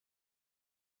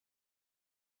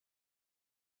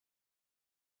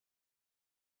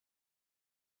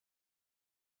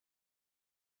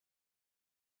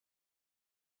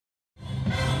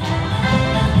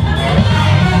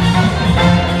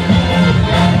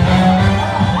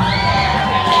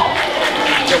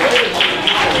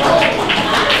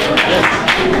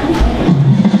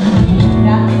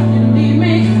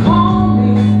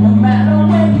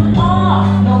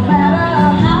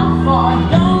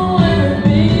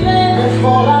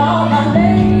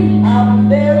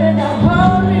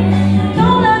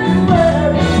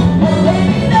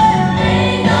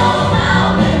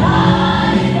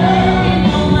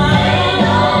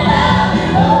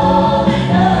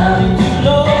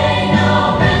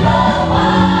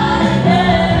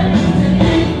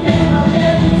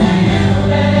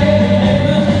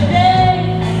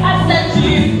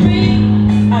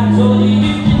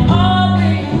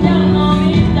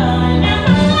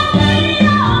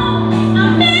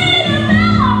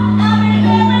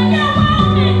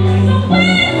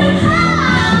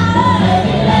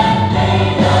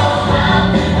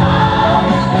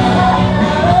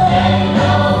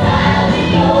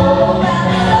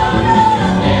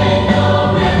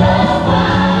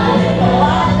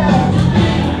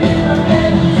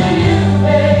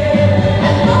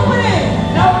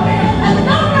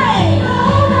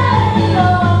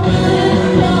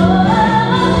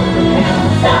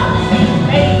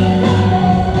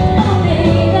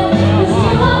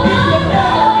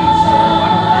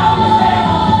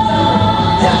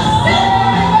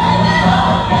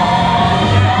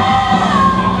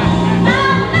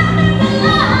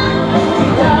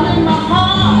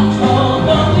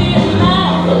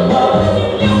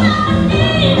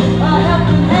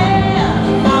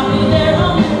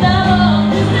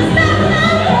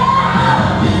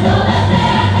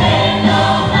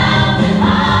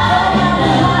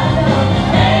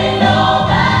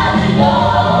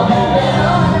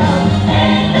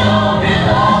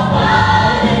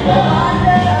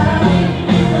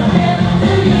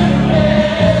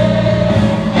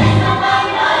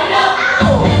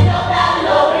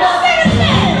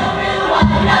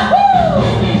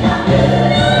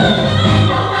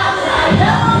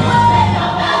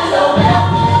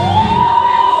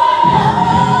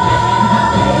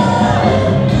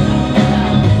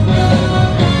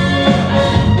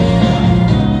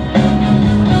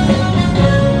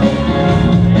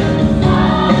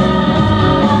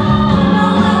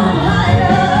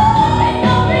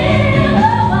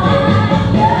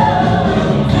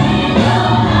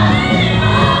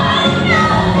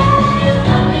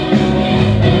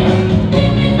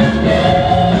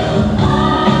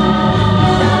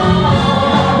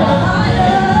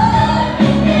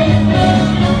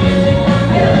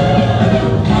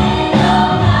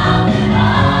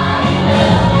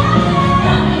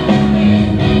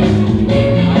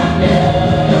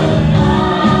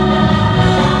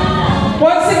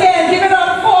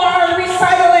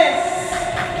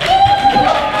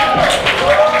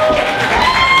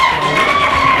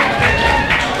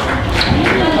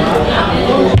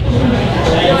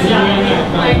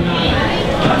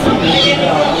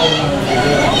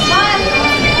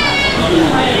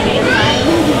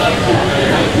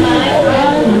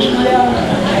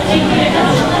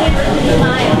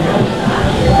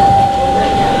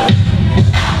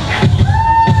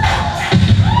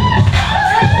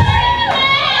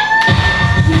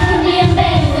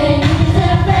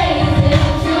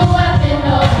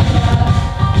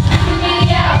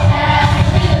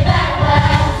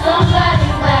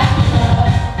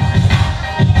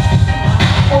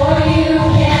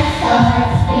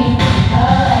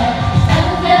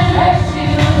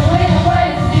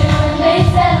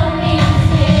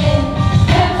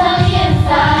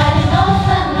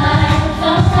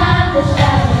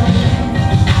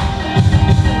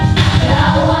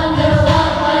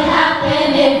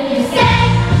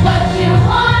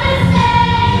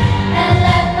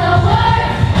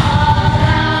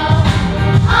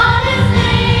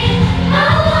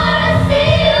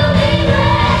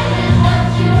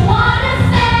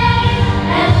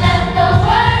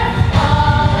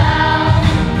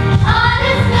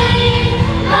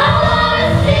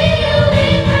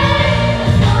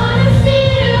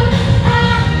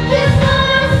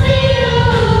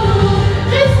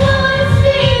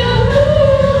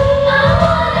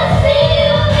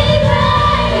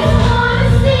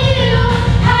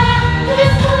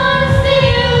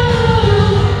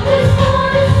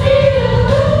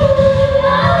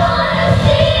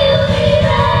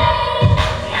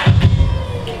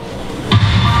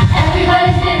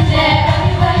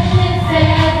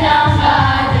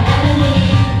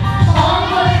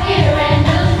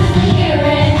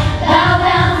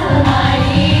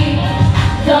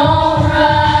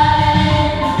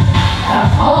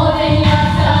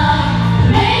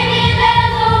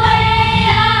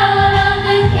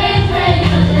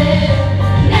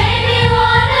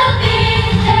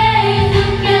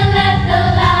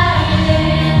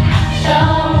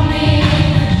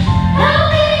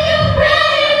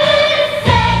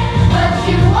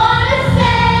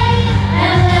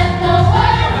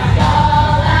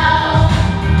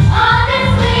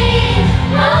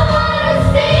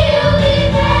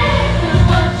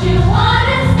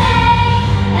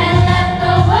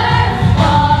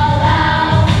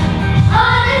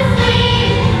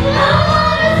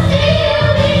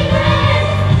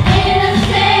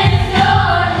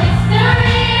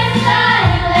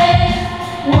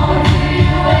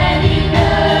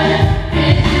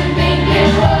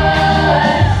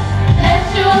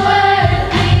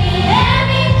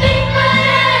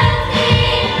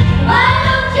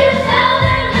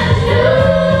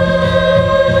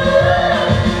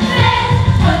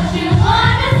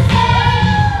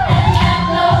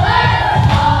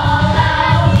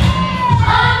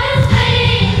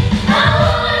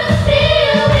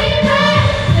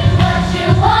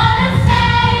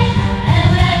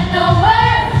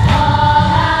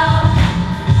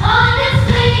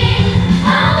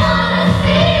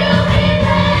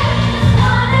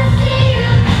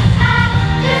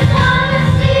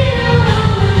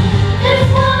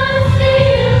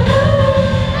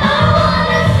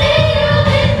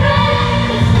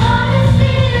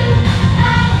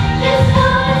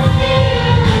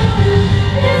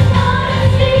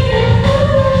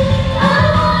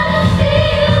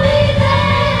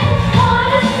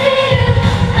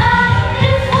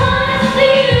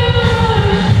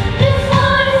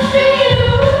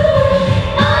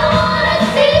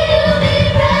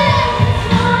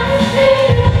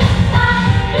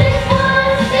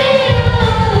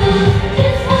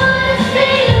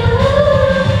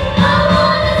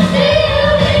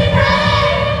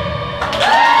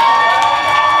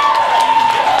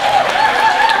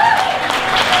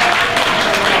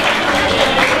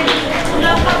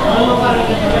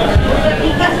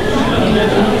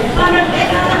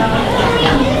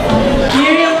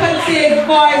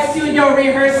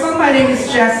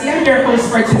Jessie. I'm your host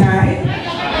for tonight.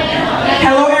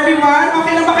 Hello everyone!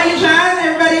 Okay lang ba kayo dyan,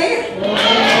 everybody?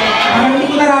 Hindi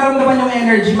ko nararamdaman yung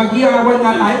energy. Mag-iawal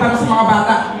nga tayo para sa mga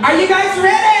bata. Are you guys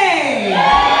ready?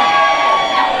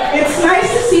 It's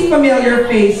nice to see familiar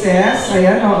faces.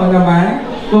 Ayan, oo naman.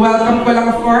 Welcome ko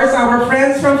lang, of course, our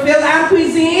friends from Phil and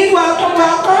Cuisine. Welcome,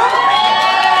 welcome!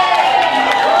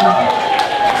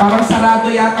 Parang sarado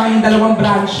yata yung dalawang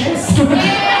branches.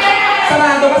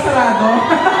 Sarado ba? Sarado?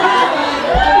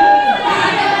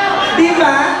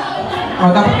 Diba? Oh,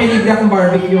 dapat may libre akong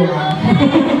barbecue, ha?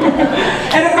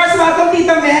 And of course, welcome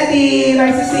Tita Medi.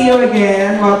 Nice to see you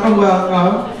again. Welcome,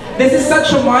 welcome. This is such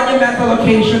a monumental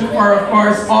occasion for, of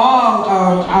course, all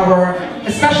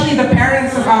especially the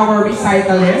parents of our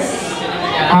recitalists.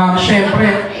 Syempre.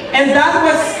 And that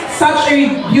was such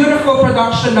a beautiful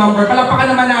production number.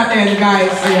 Palapakan naman natin,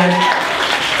 guys. Ayan.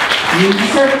 They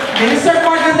deserve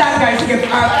more than that, guys. Sige,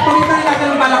 palitan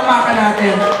natin ang palakpakan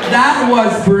natin. That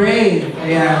was brave.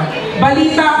 Ayan.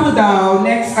 Balita ko daw,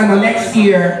 next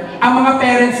year, ang mga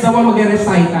parents daw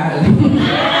mag-recital.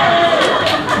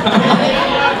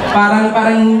 parang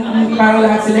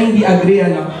lahat sila hindi agree,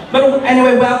 ano. But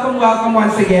anyway, welcome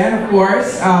once again, of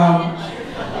course.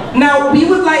 Now, we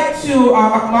would like to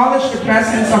acknowledge the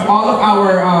presence of all of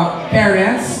our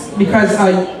parents because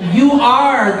you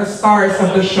are the stars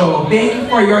of the show. Thank you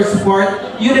for your support.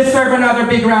 You deserve another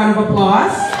big round of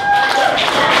applause.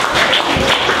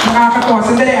 Nakakatawa.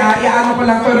 Sandali, iano ko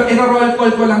lang to, i-roll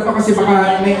call ko lang to kasi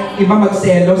baka may iba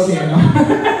magselos eh, no?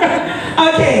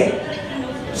 Okay.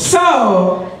 So,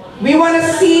 we want to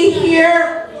see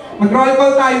here, mag-roll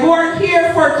call tayo. Who are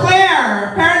here for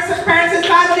Claire? Parents and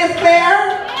family of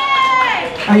Claire?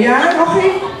 Ayan,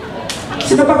 okay.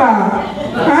 Sino pa ba?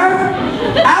 Ha?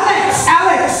 Alex!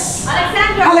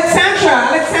 Alexandra!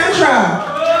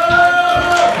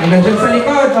 Ay, nandyan sa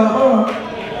likod, oo.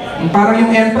 Parang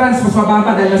yung entrance, mas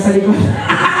mababa dahil nasa likod.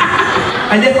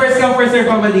 And then first come, first serve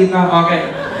pa ba dito? Okay.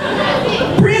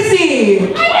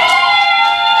 Prissy!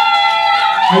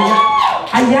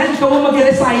 Ayan, ikaw mo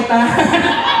mag-recita.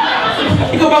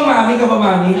 Ikaw bang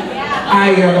mami?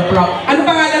 Ay, ano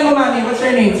pangalan mo, mami? What's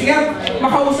your name? Sige,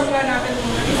 makausap nga natin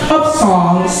of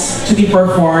songs to be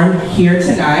performed here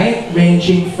tonight,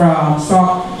 ranging from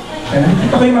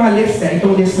ito ko yung mga list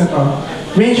itong list na to.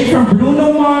 Ranging from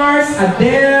Bruno Mars,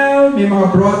 Adele, may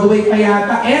mga Broadway pa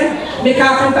yata, and may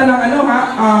kakanta ng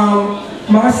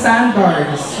mga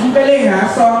standards. Ang galing, ha?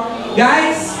 So,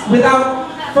 guys, without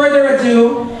further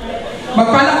ado,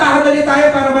 magpalakpakan ulit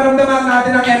tayo para maramdaman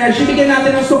natin ang energy. Bigyan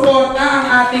natin ng support ang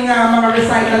ating mga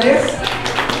recitalists.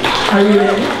 Are you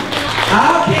ready?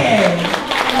 Okay.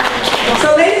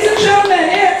 So ladies and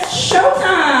gentlemen, it's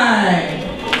showtime!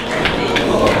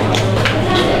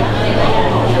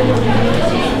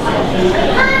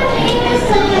 Hi, my name is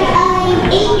Claire. I'm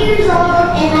 8 years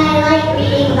old and I like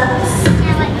reading books.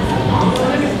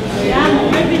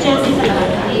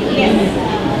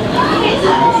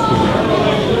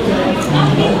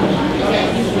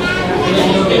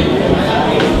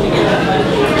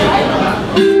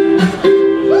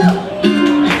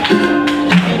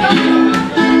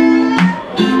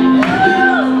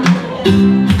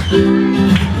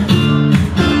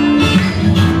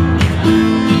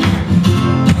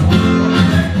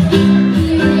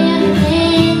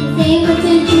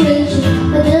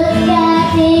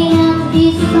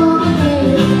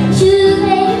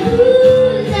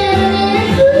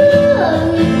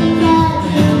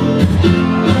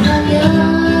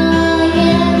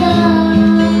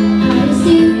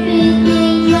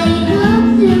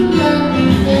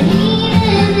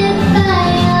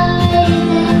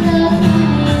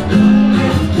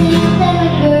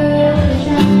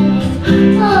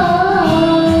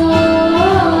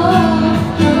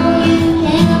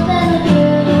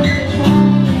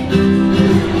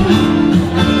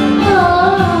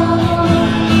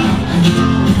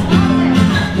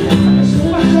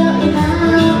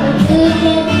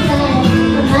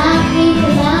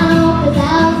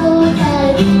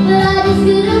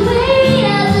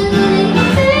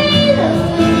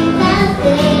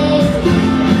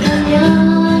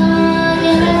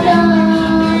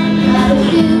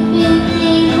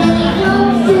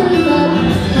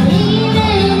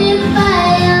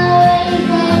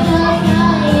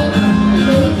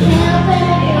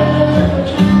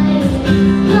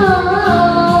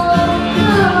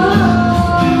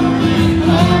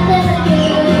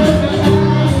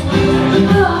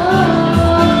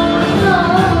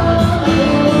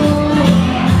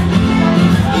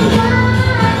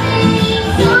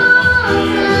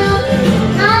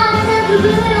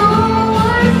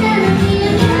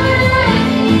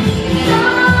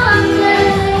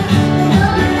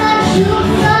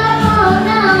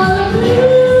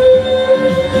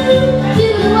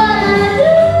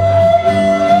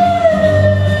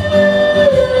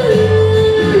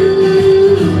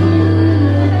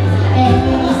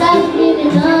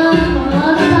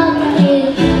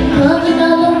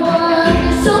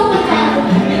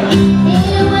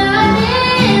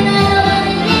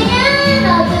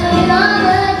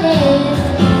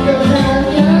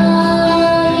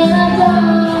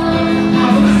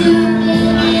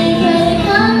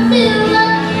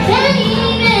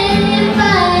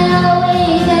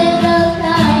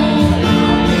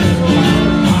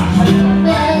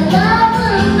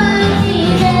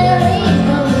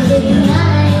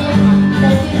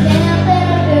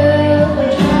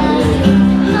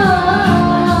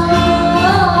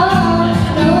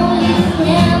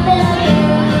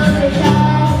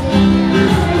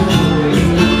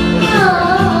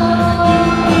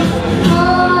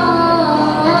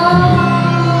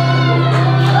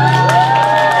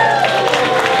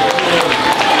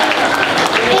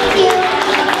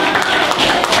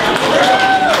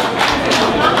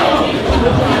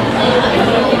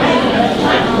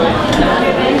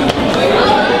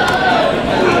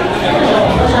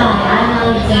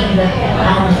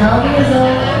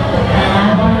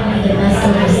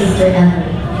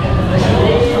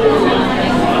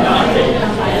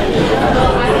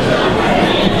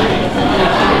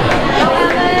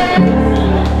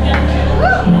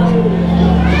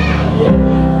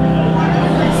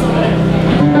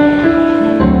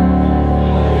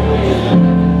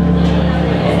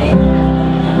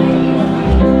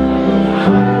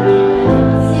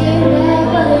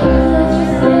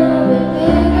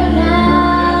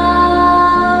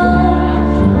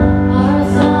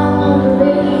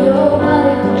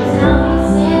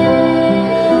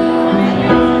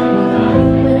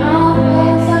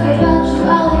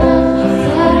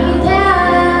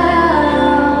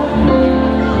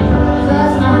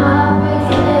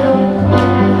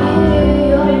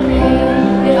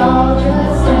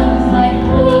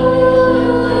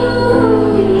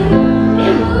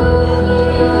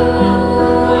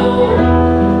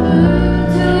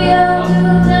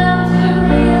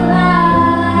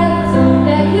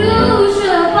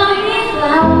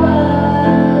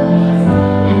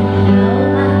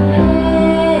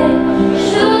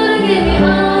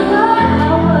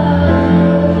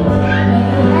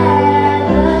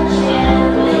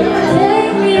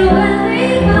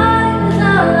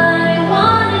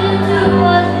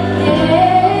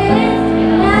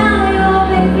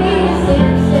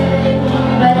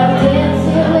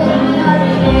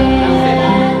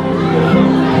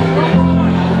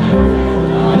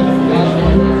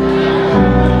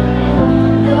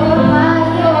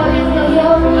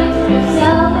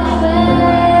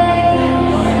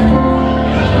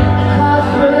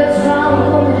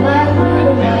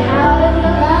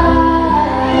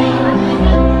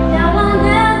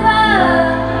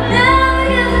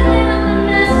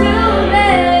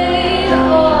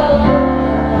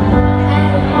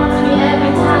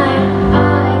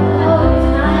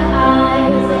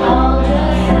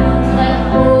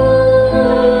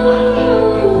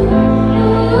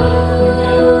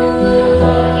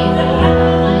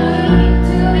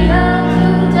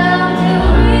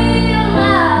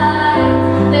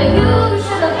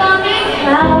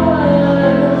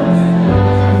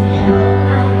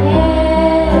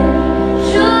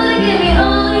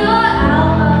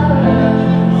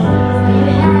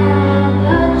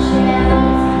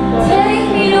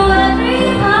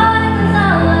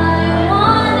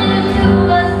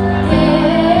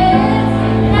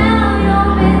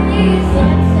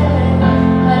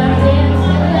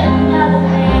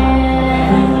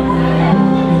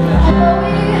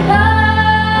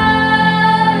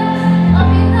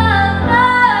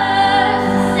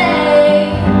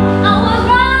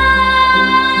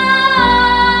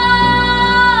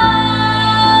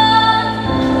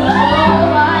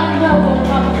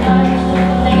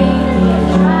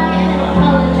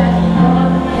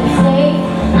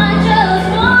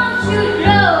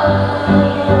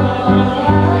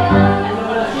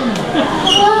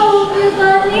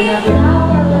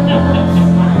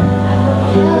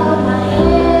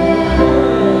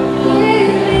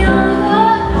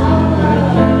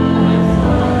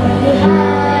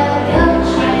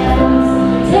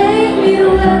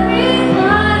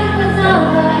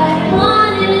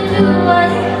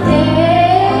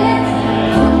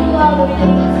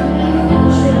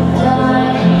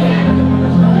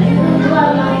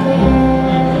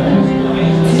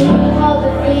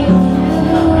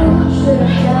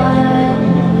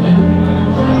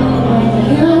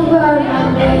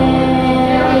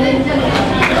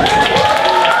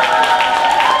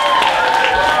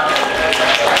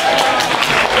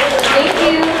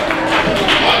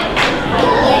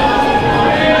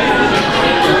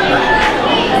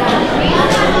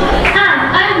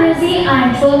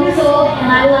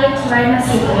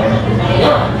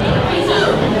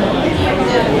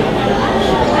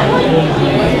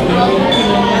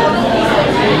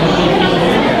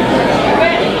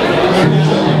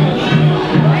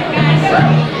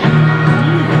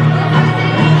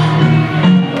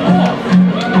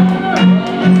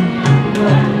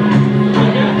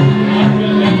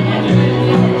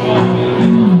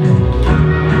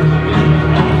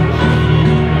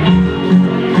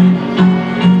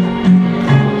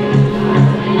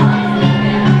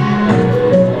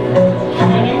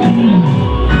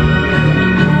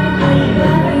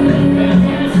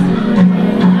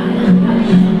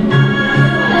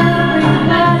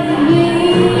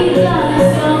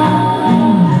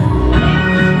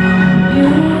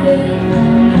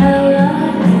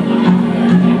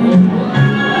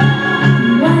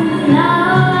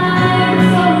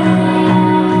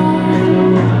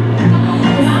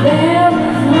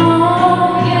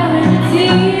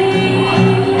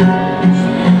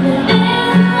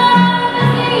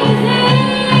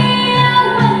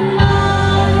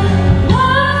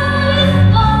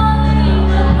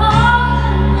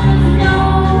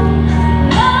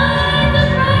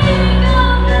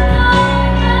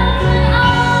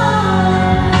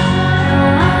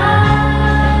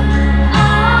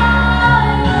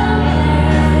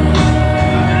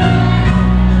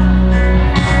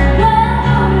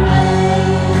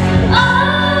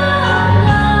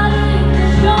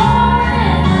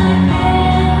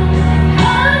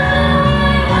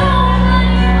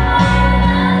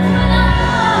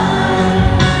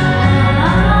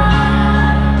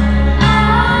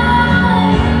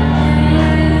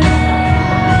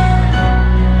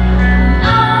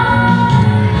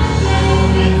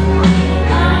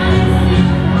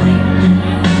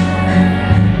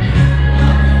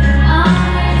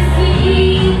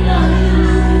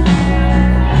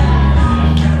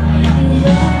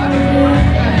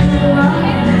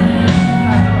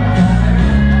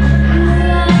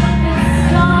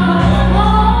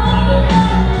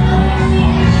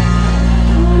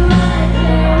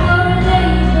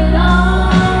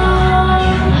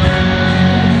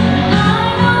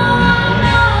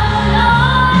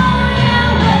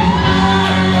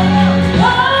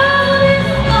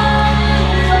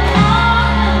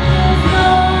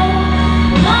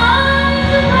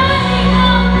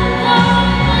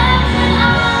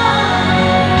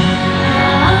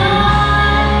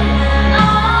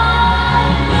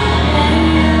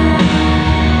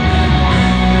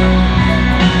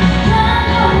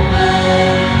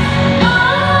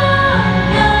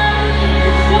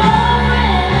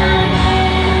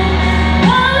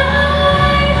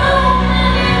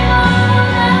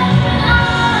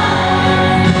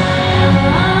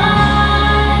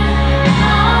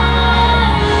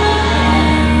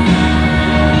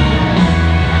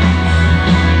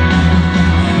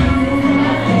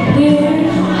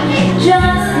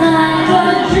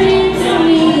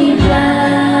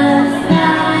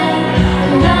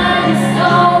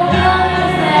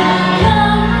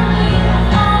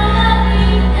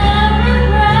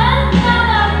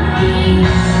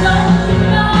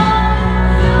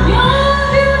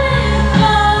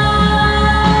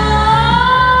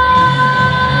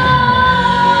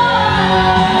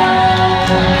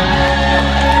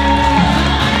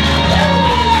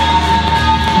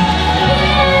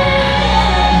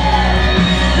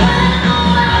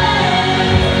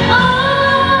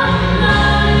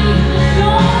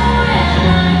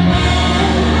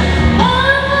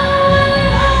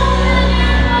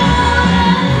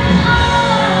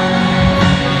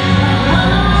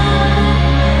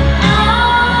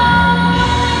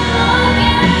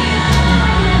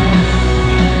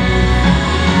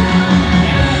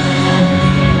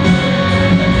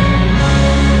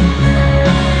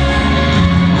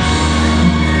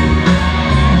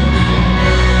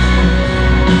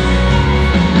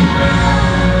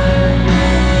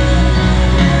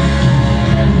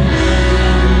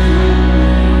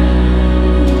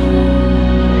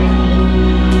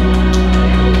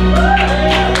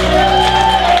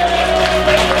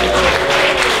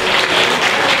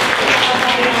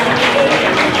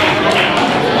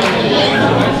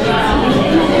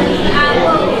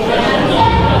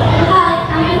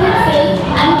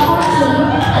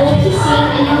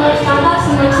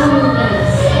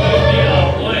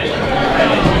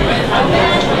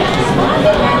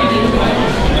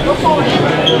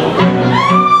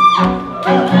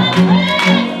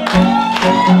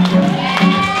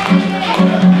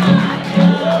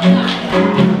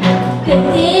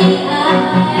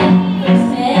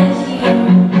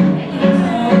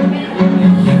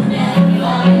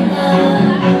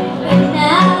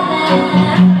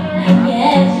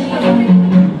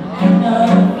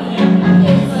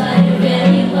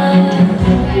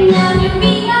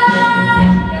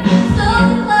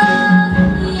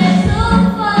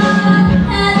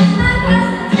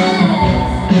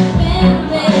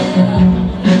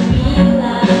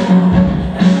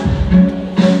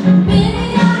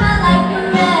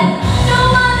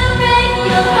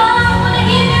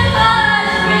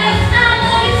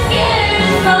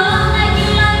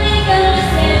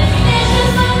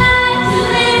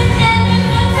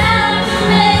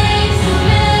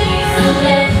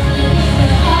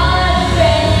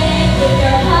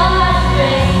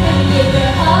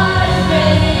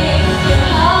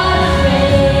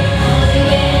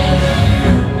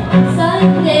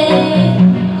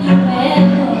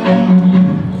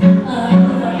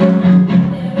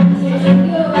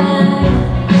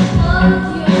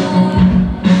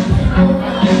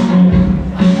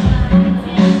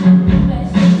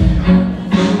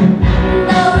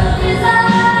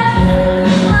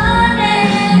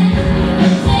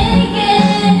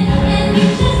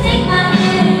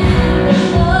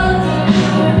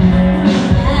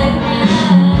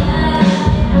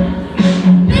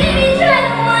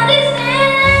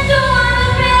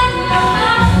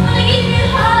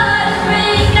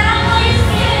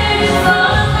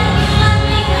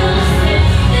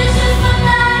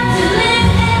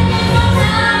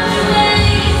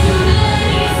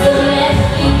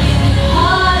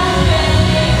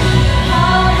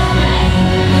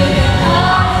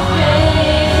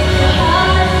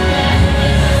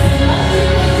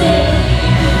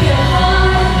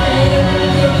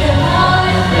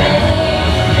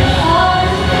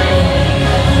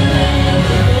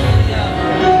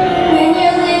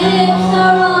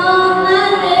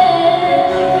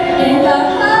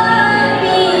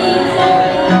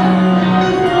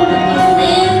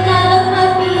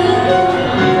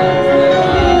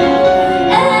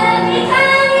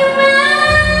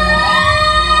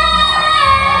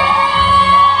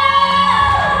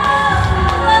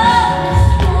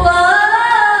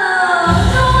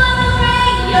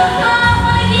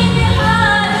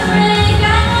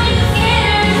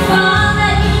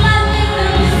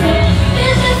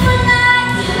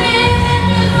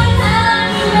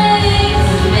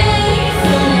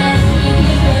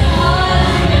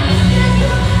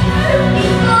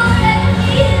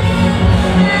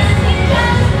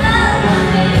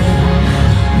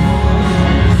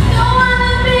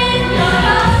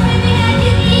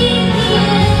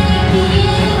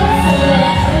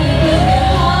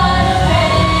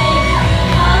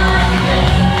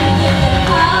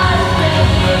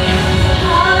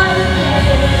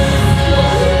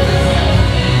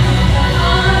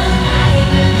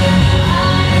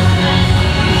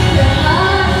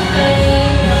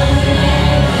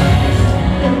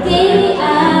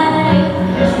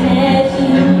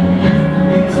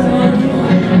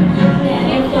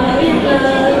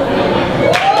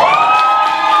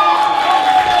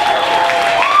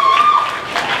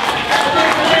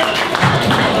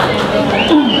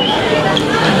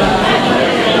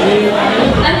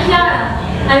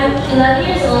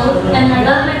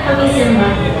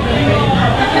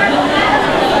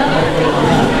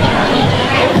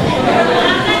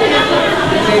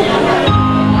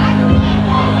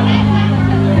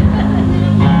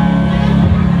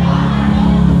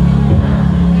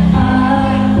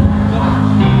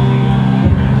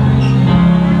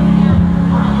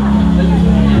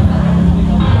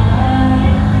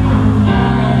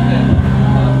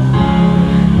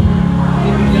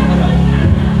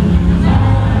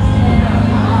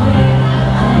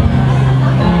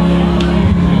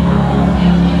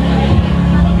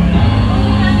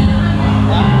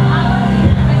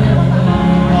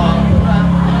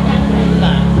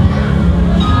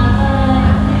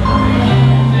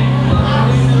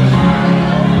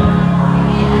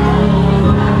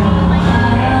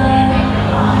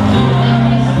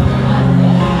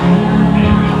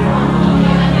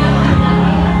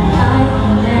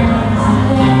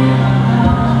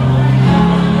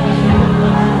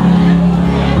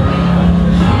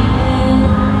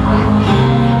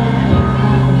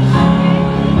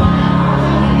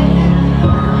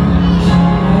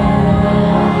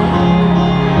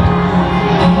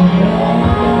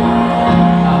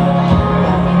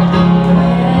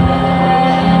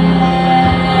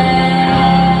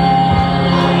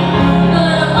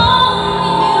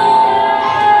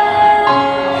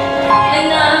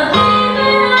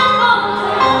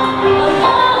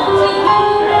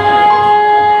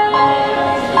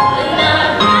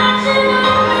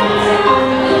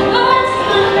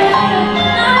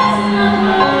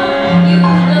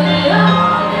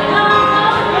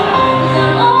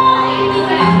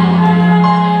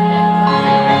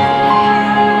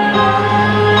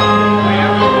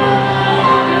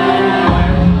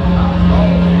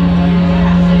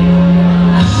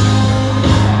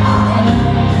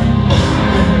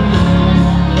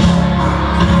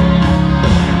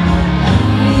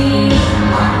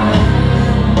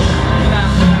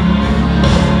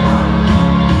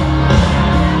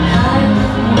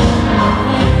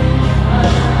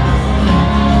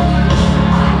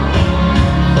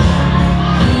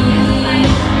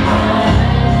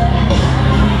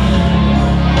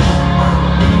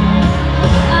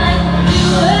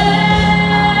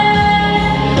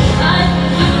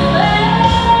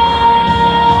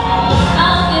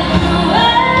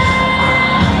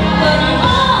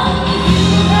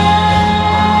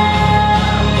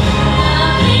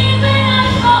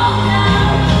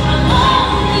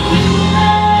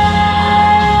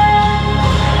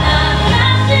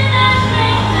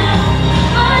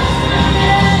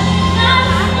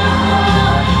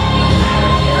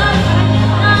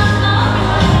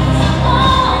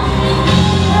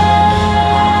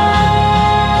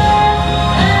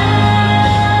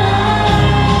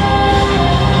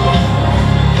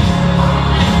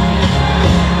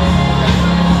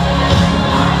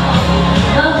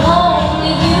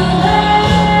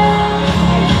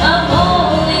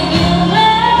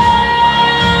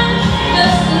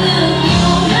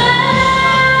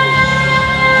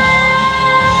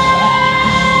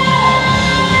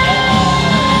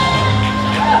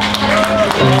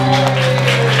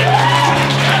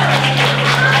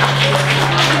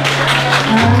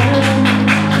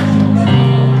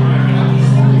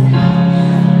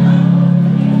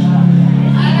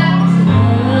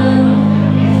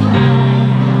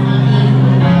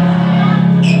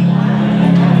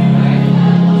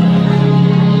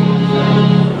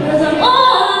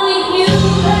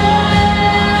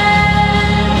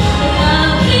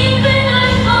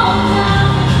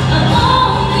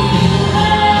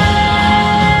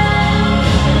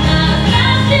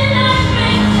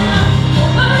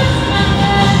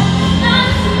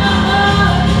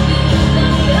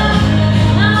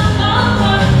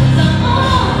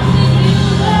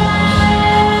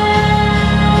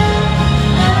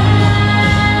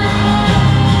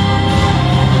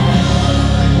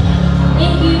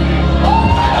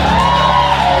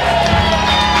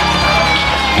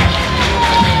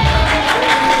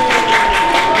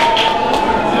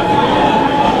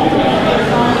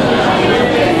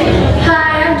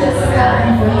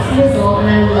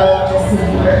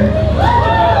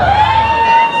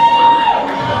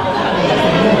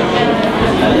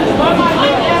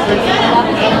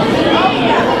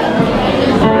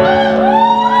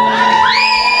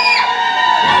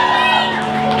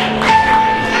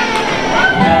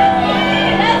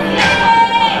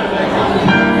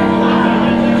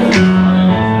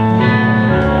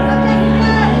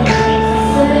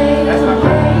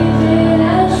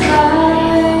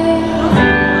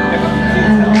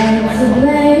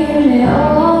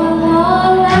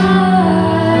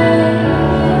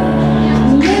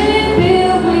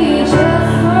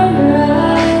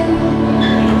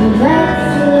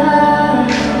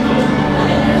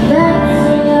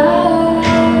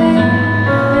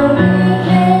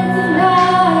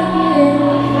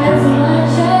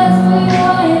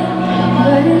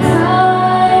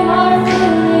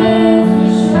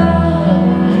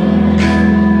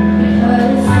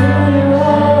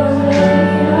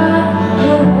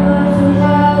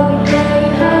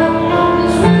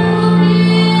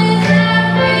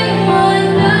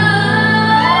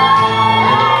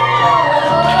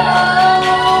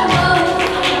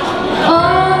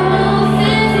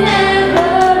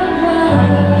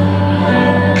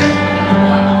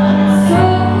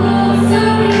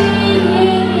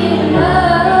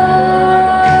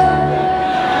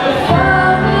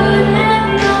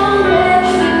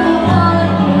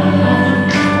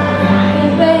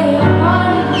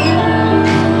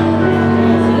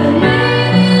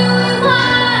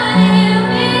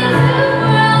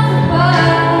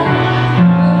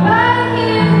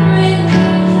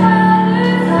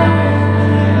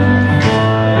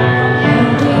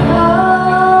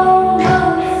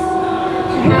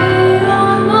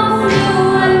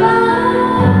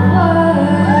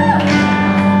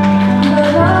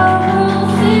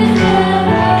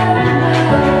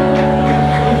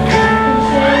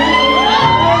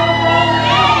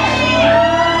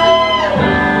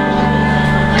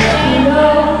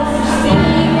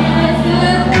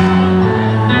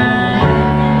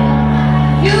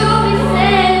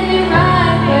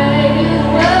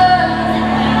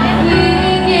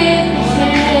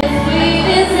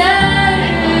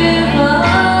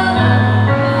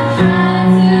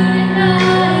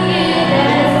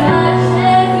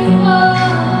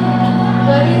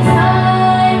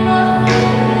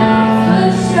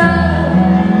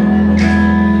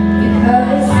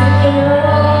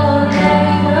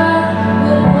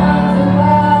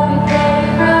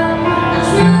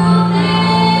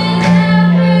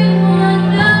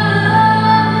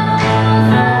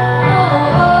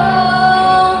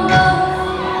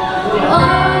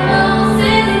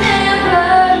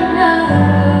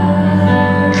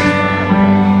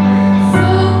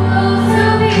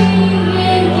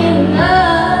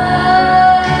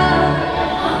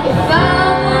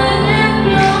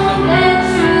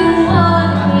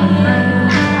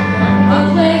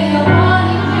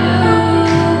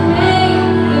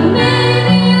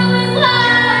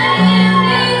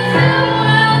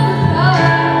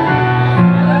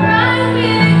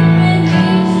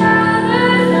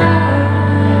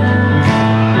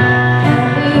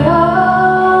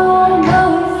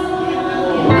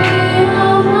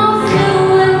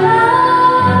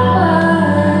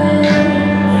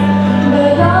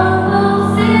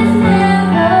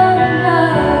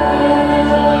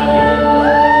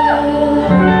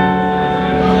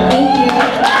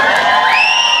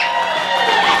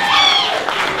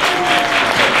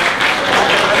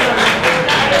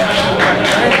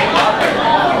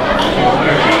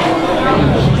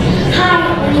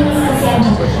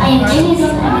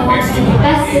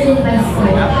 Invested.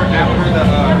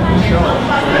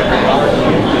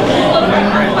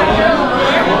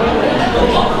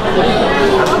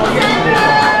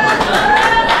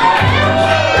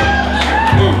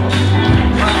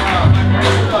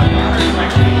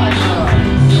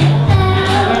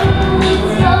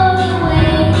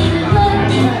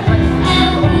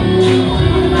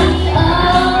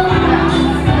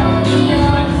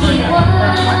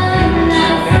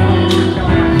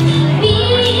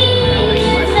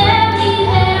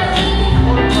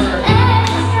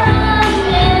 Extra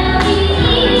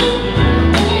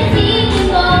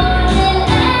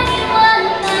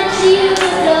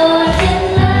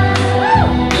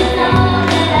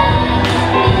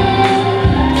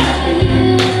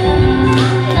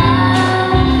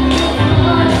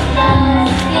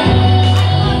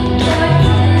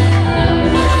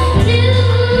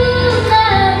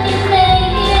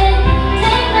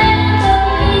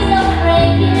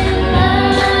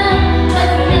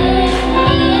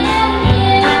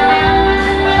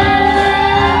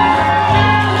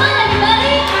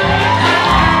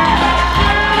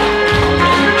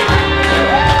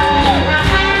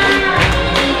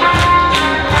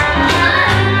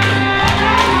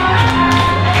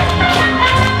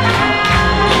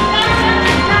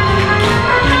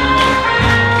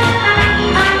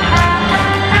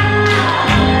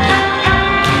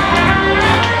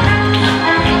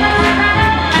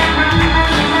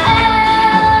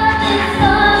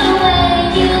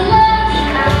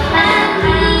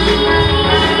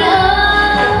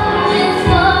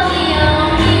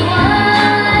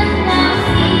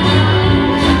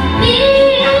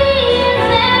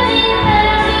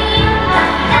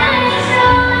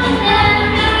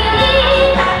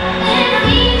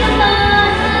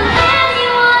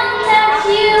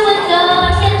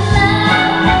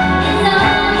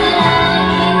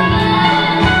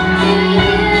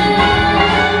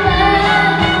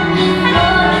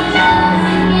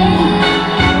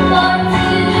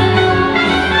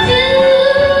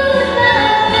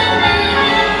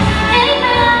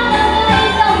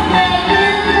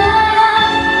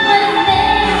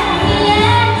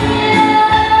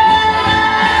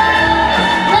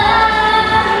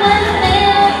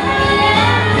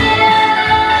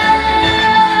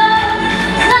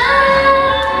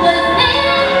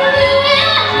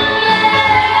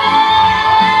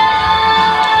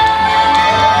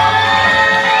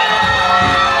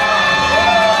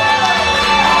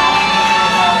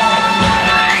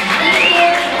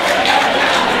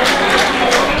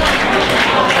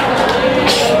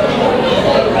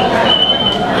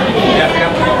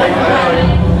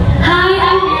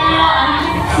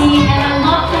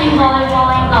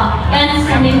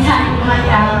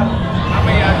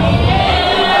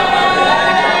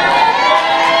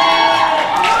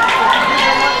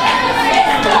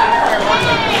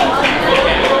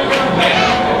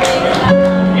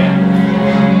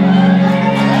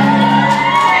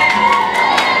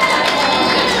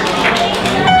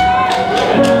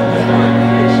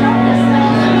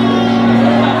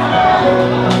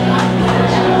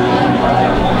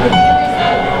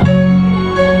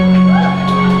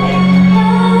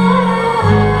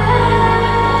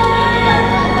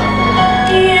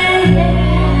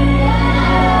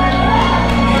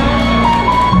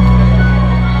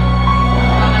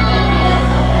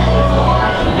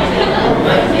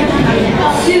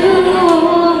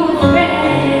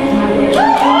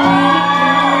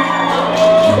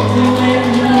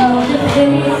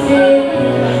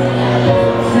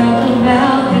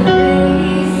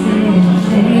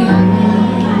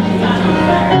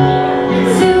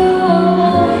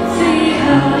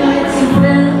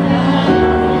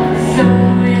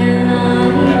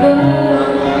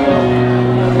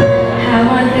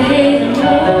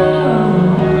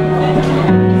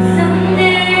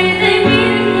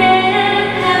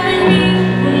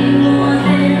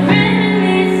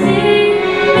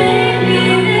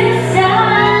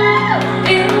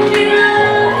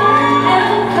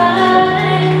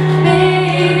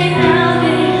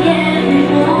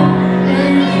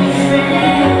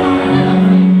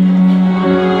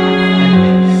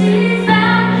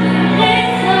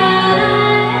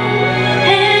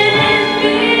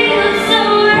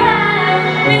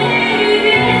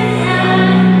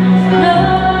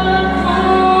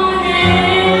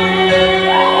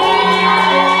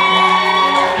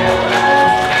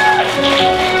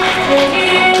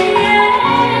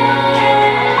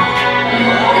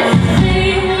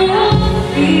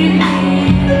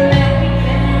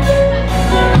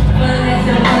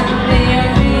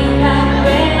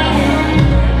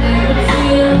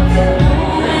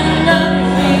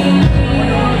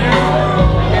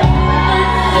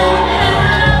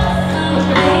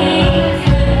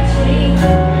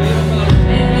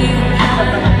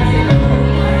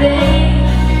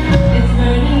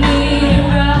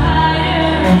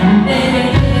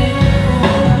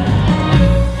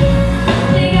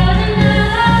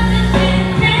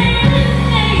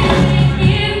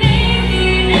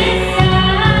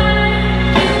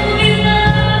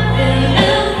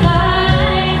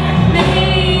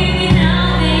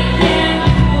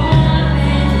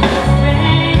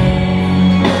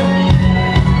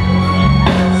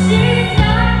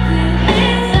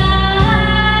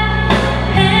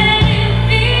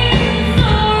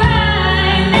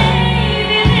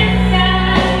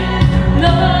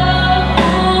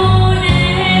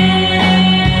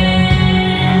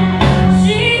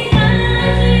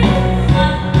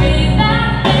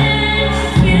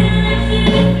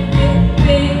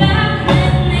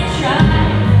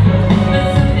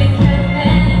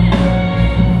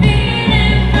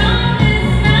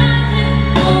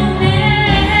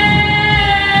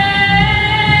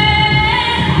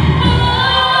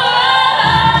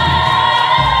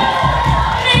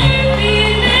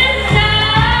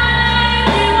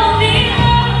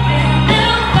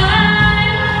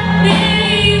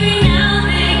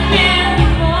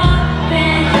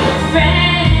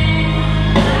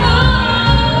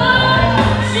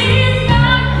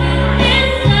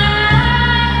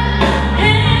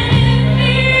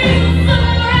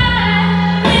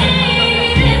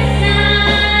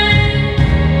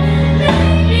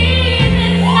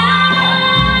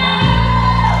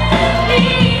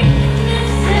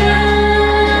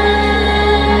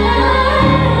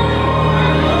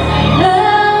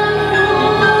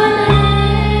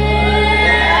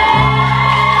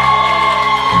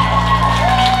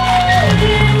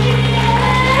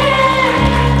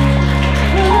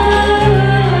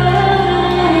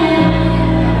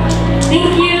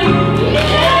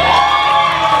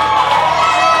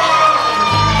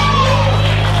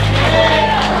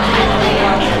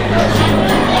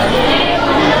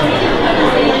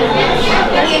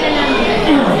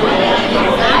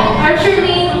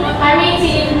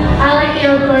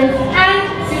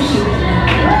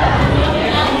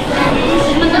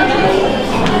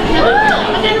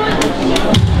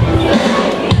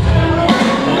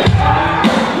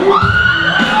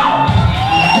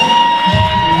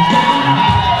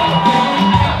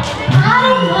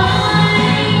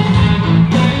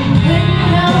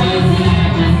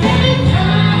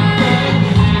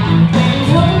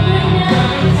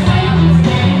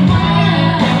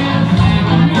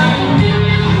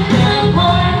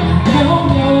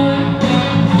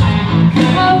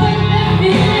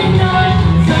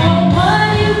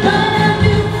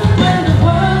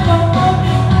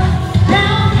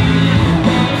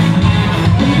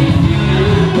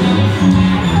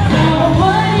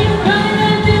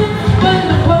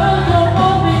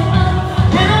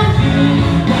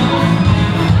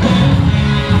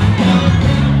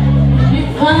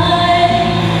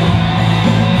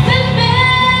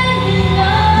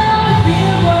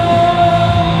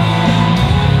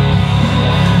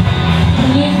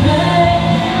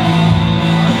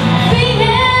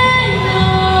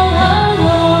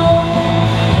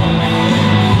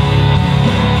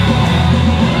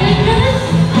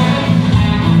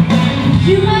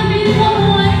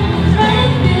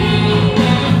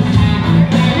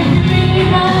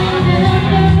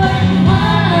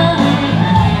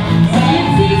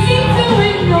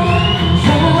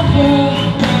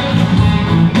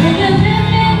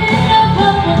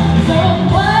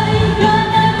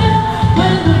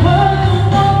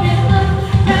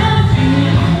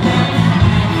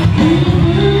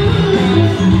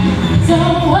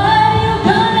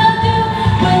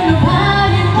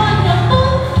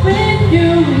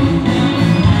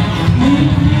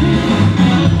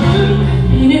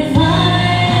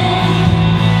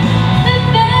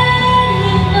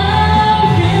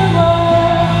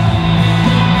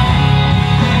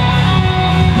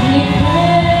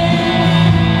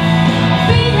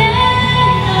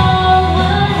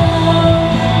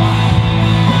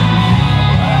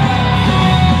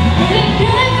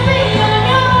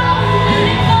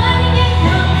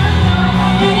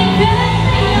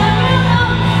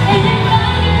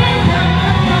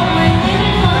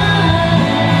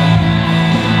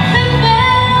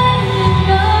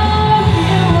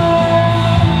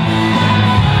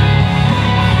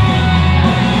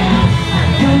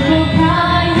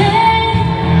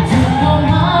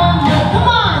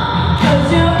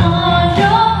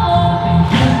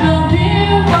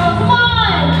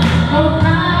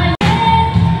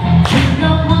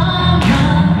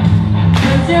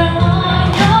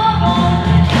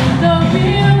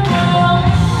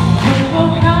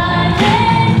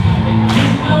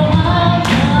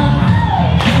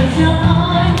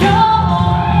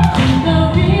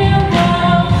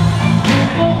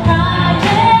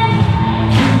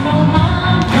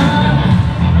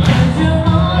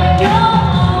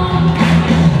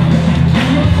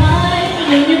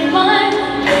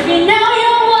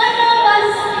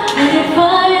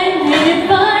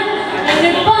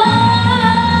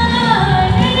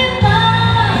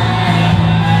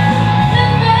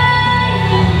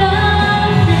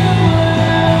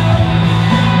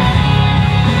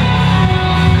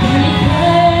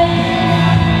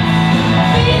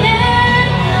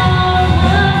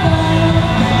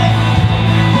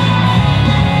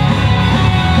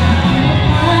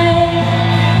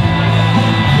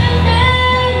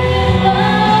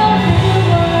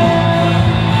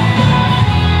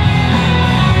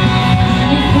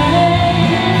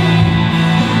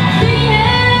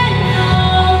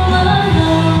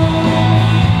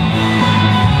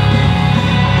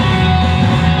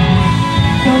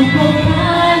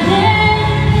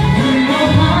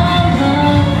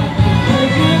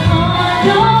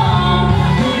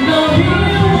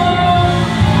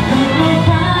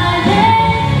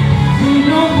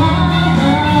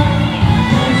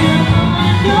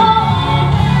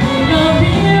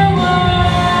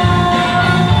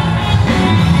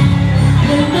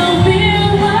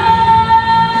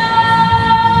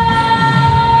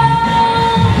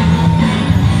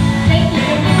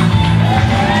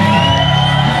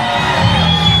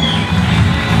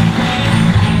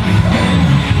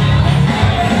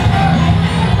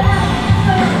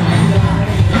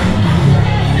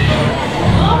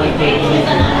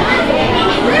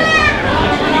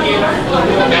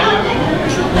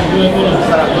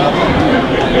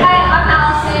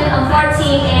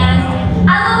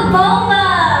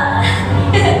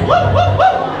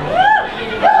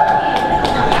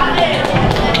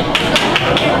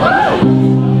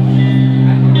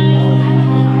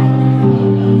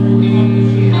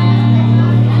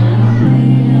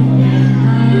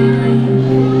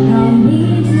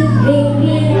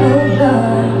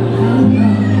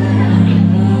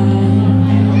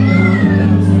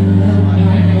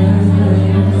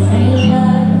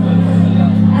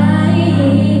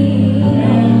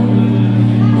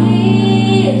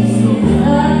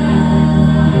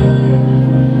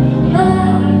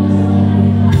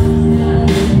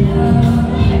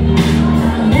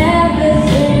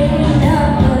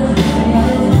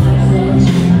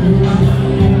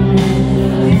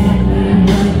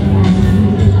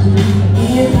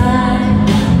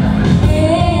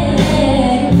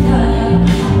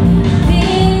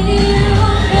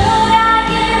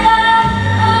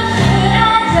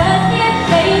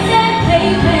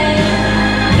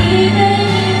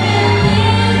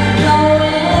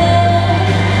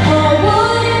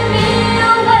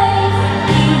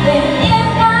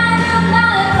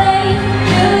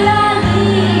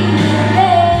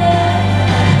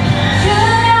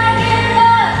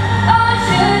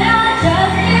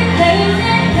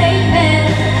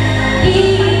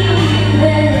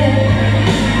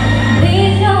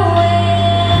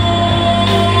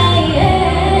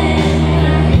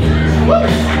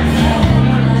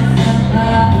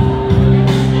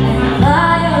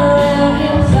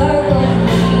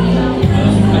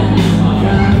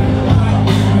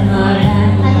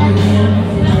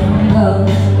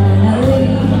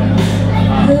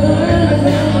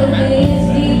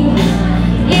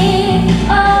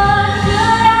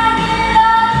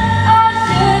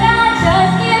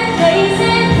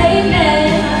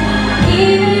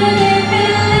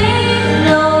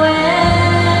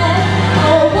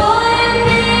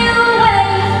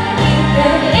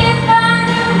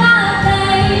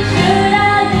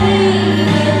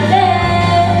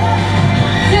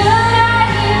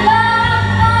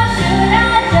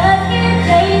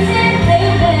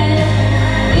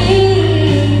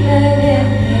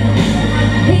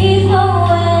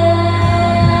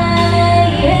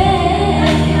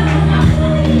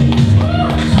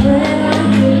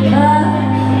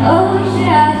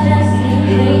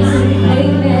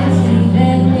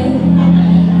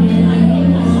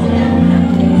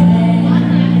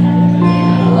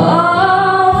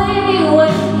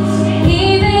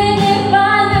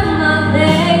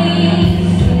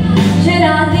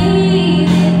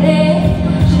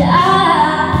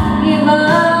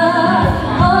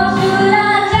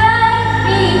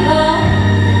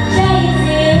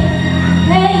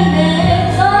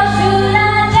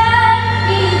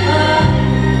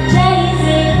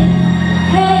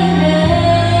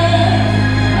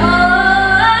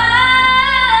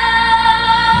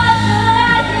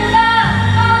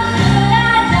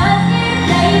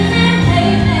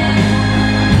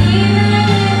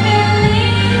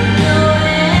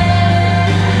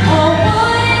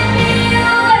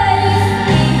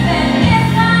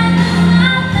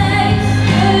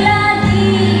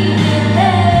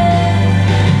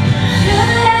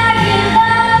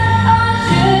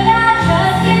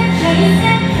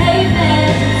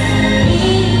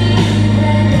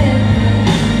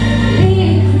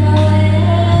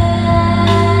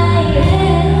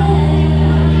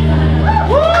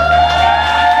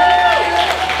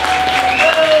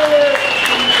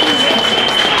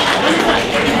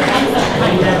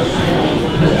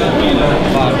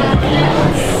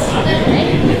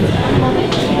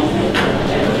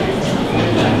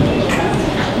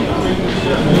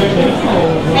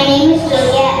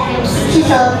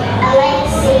So I like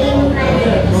seeing my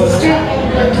sister and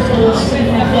going to be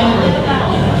with my family.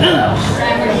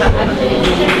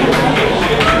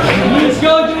 Let's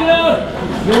go, Gina!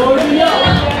 Go, Gina!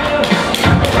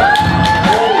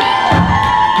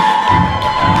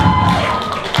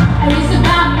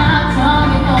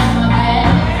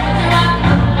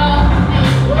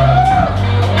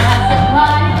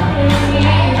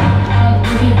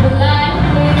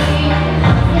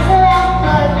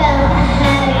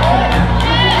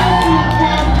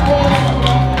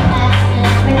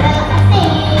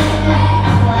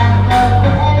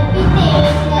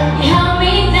 Help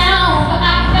me down, but I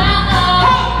got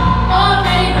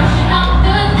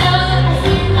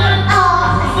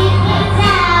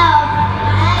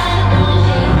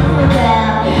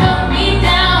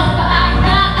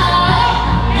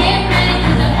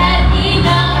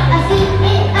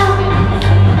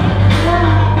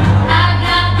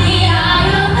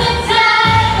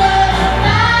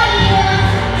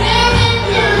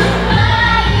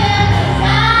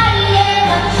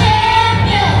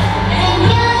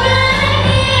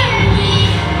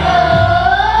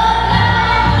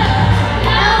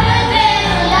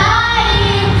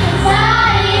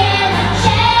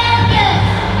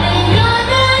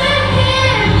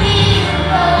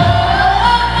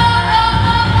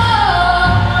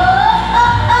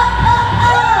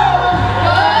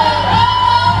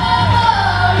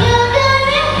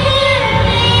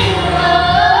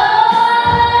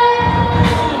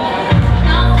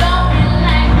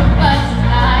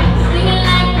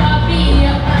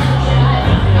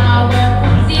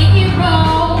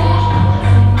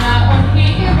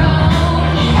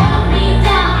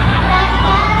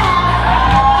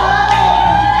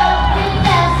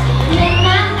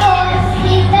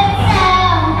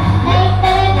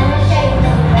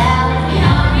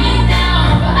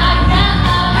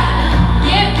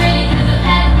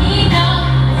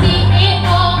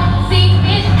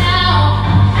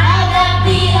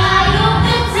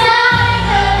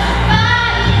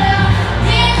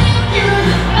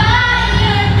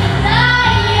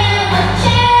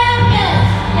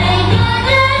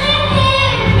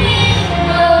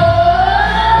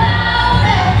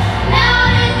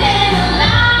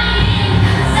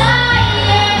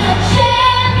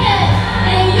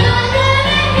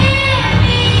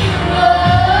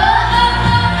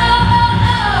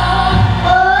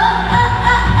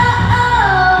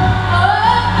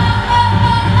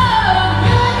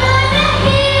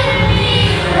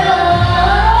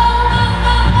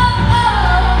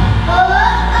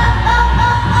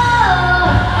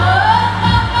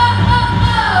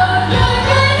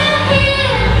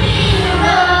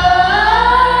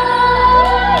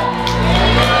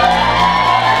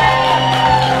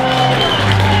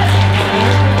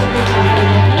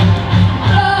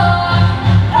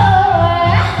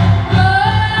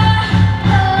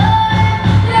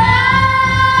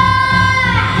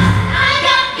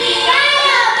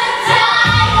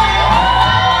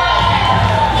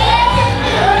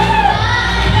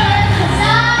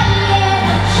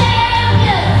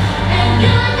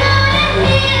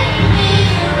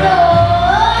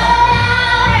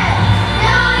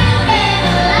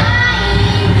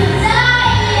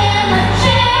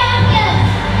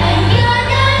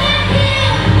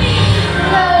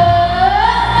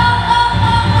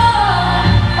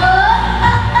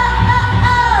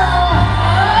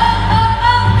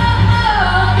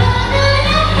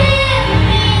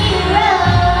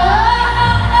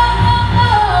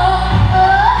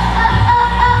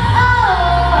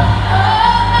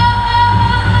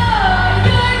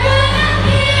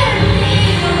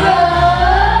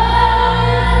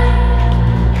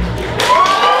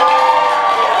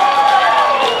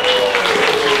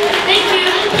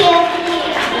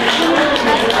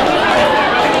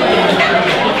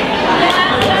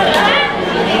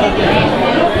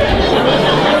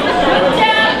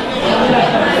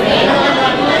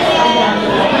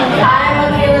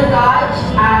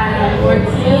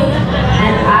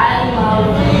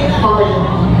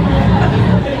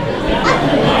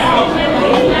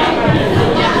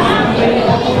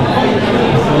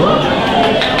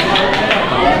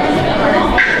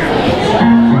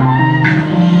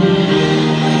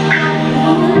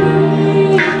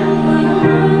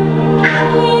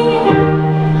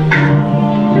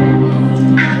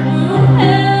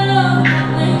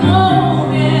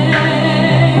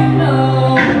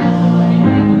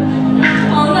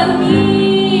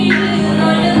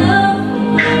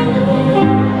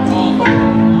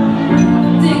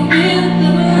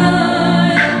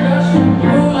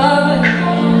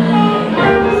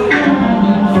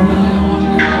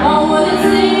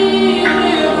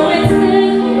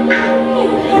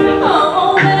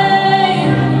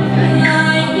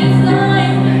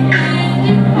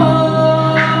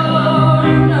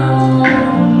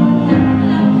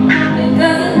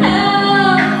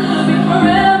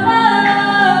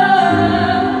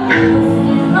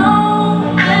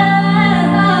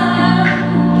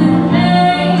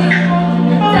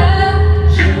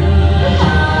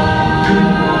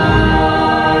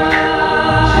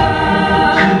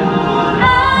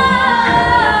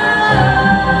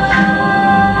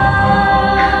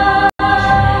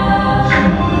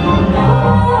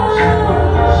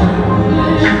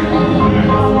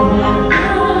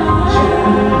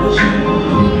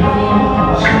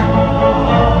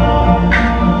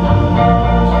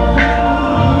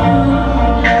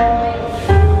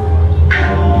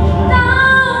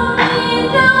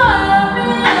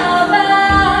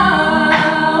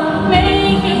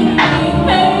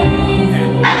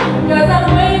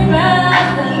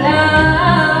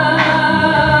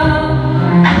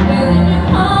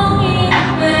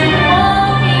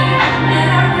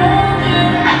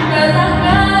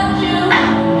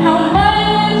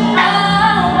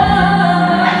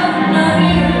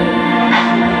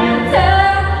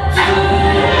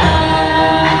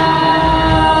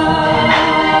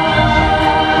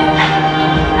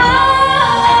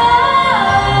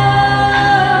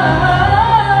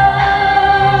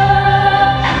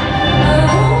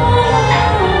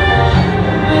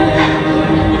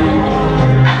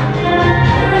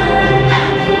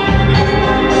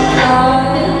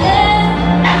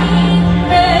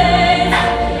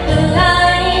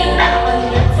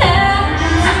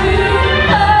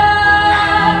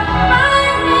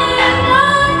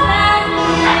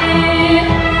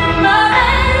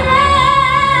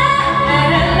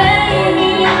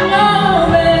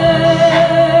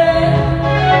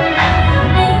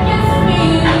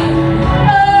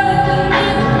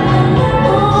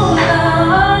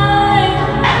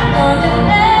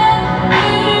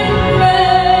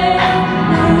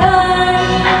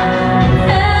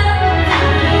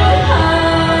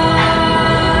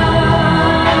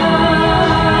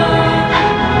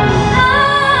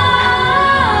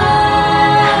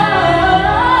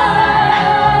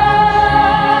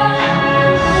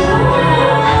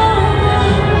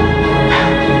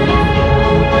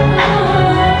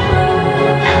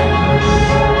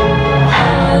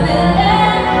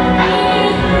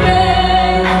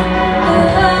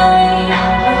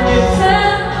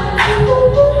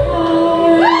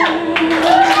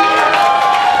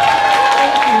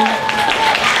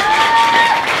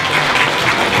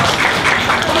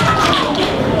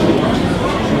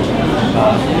Hi,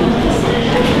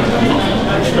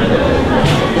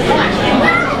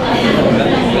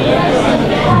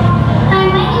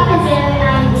 my name is Edna.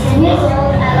 I'm 10 years old.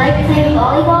 I like playing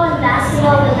volleyball and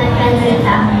basketball with my friends and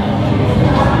family.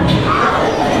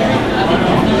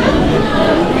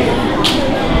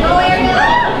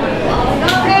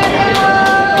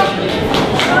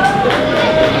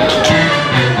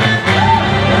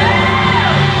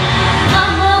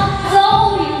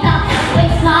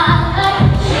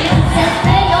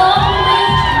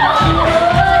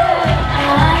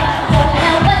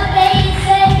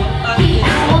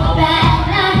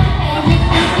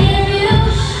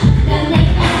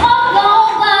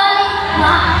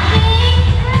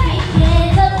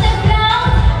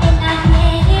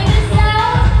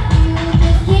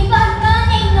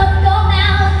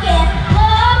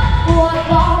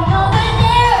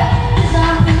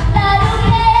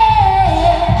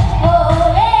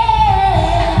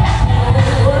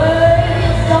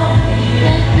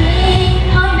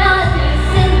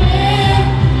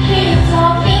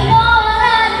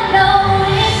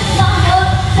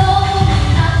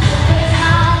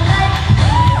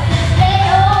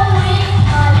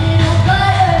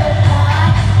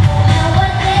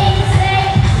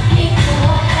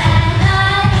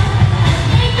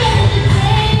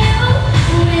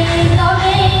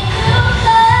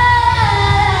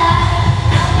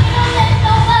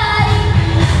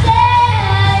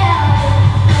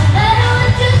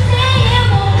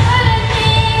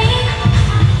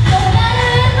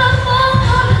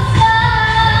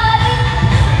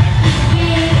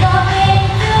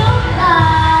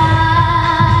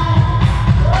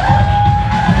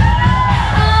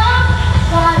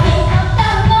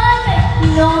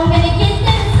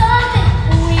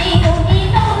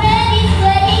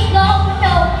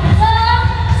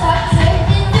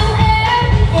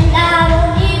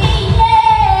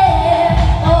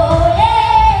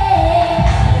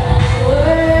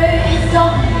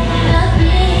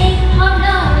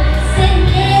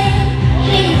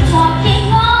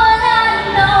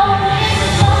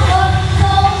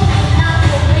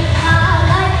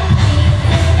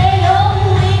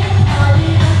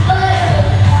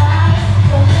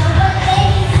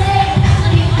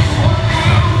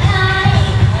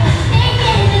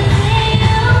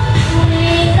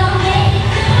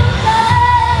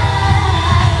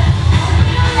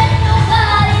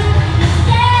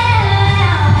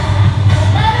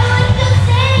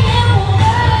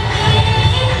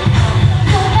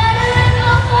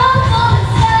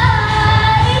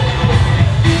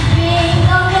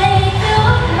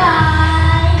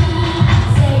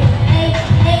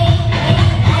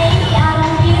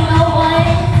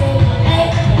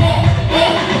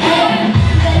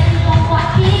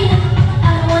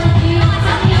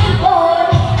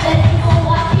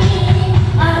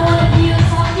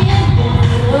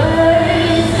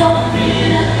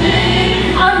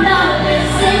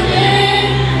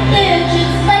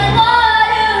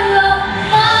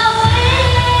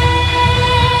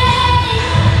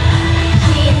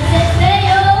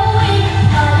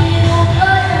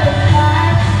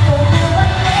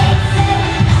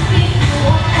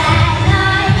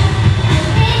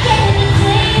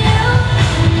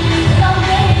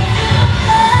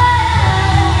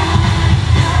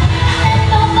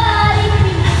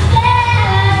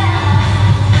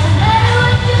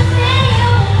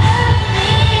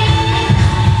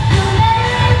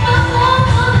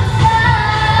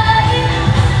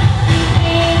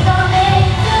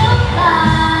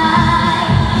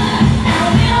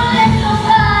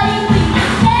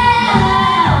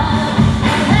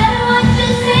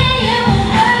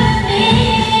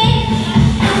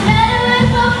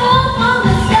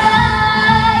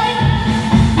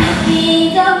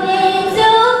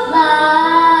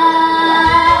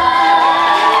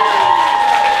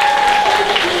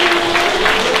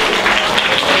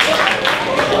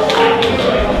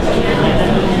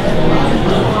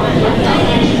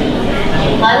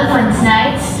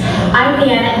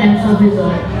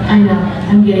 I know,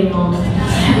 I'm getting old.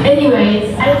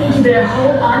 Anyways, I think you better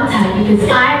hold on tight because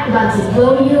I'm about to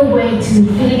blow you away to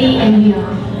infinity and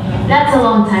beyond. That's a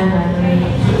long time, by the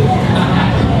way.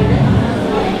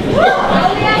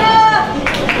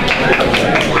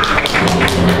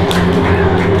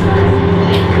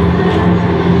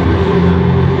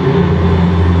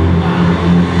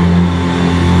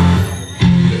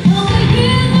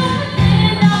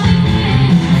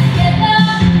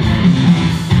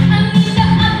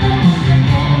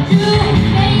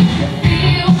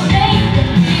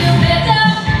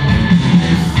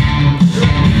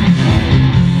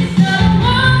 It's not a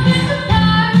war with the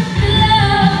power to love.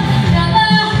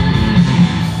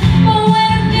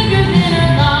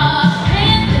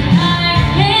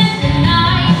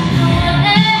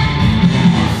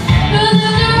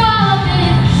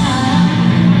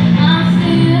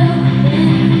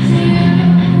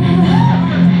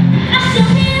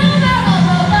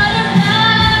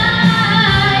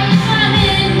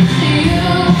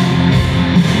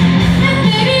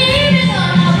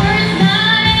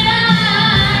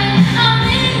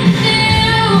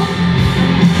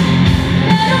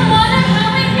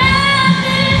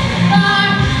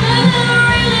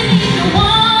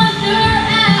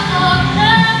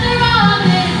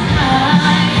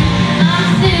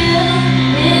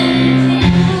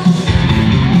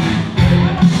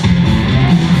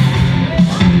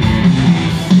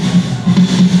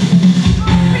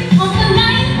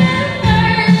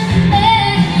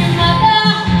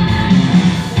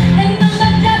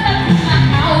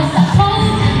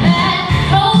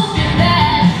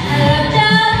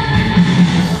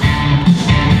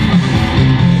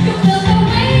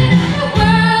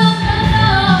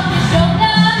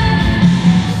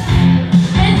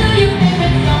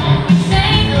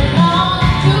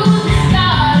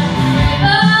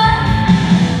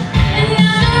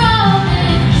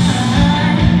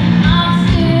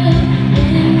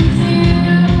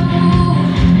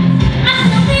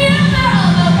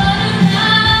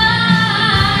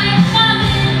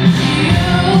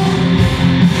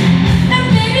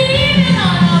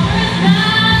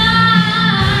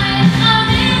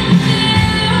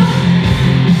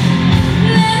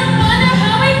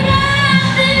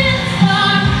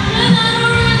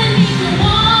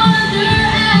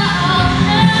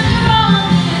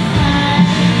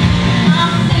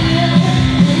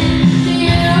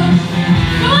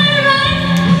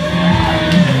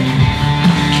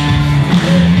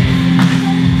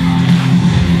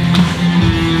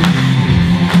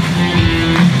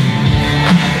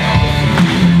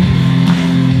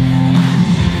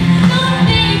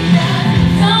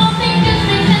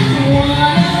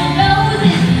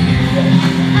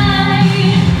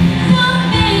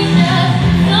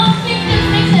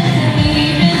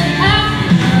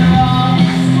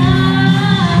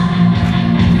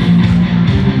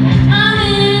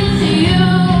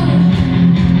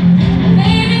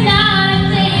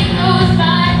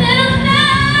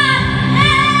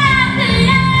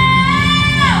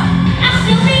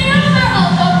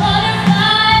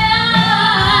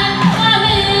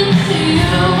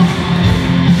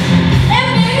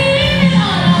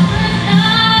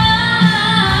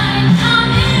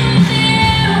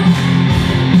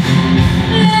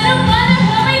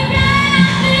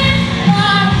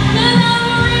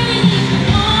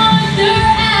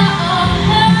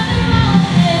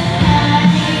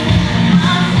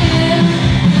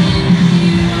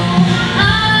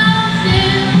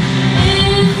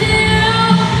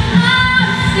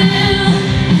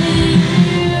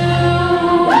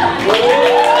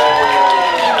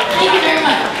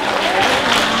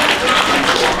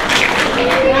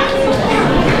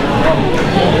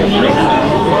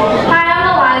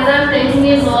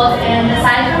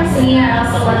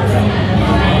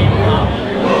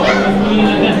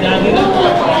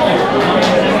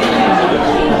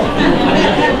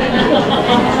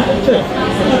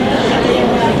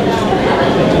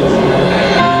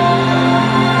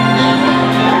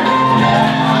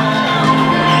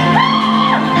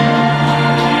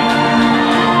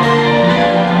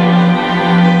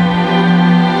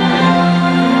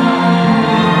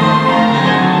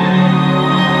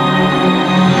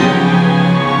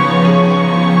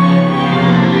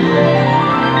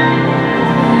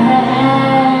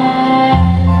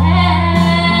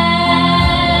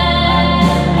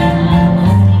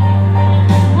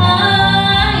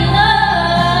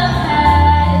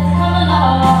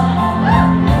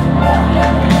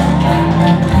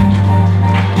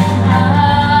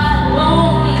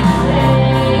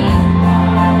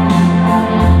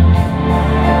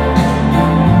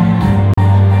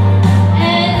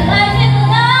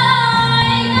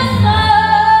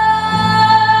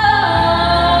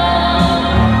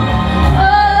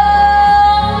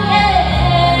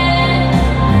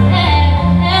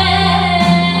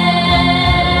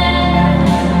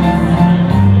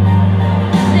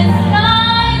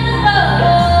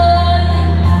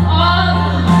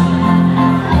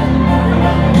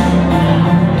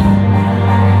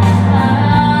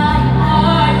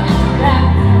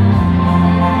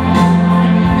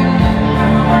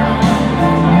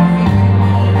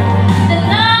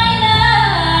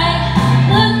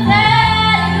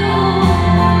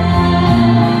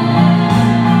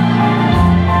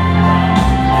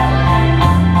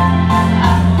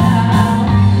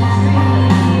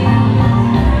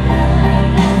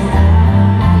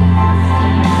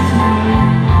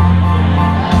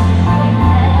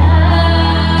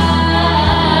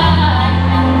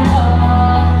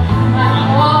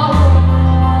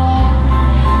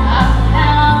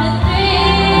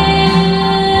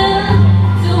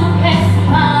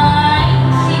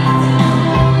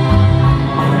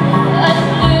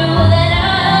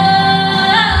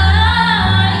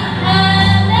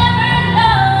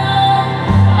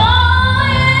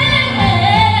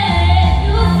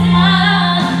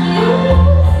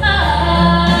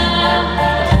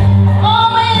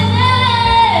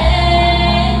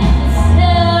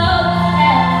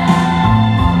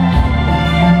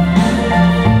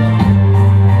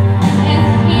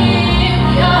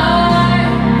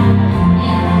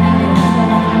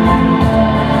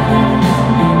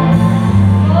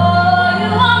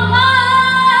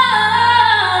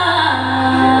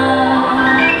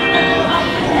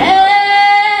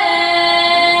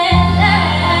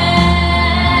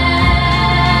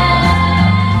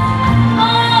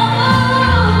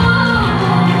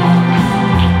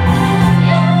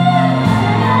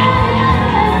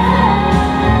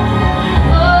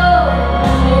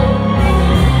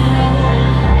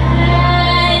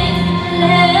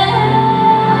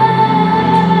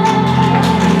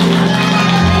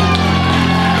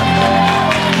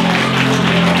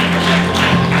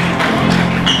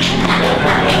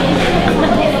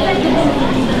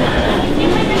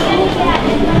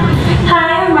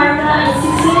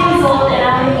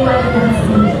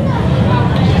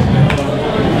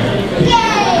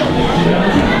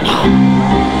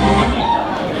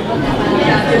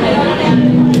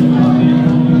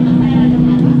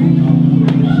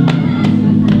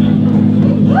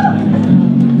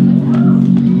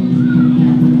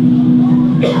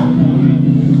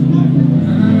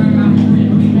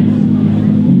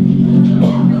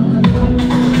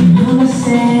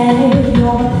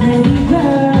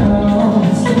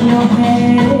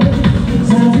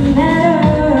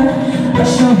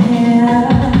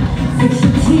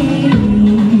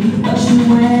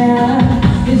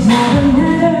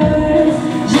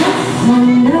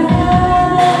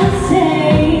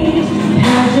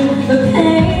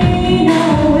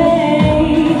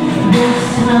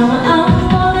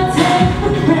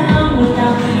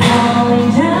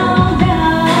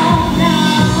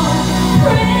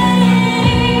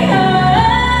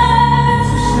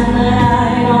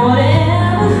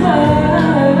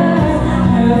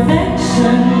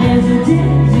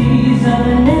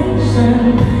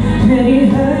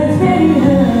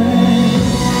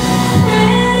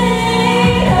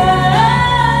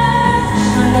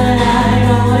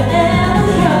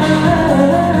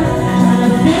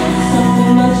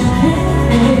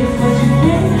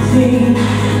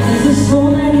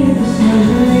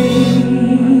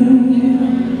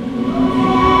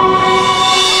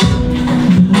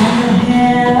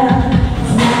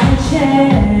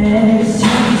 next to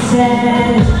be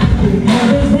said.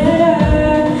 Remember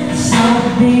better,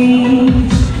 soft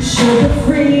beach,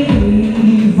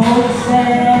 sugar-free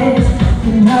voices.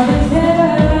 Remember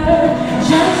better,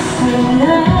 just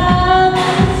another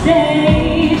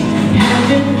stage,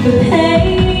 having the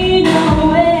pain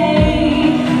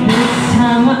away. This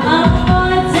time I'm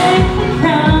gonna take the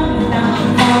crown without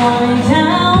falling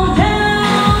down,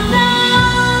 down,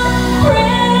 down.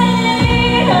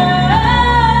 Really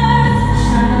hurts,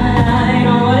 shine a light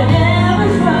on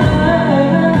whatever's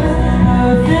worth.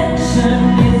 Perfection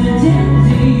is a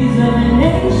disease of a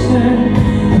nation.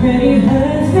 Pretty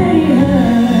hurts, pretty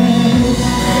hurts.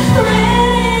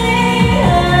 Pretty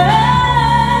hurts,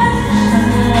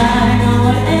 shine a light on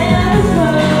whatever's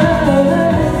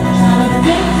worth. Trying to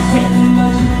fix it,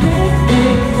 but you can't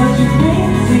fix what you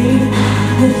can't see.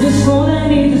 It's a soul that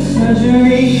needs a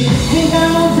surgery. Ain't got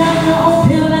no doctor or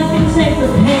pill that can take the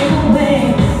pain away.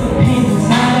 The pain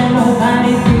inside and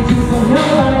nobody frees you from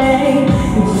nobody.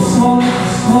 It's a soul that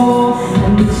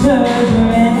needs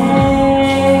surgery.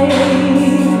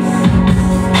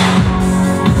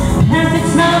 Plastic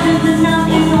smiles in the mouth,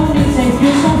 it only takes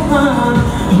you so far.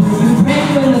 When you break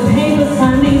when the paper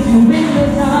sign leaves you in the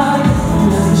dark.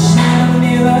 Like a shadow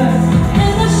mirror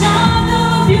in the shadow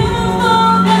of a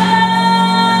beautiful girl.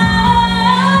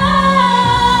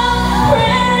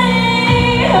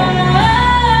 Pretty hurts,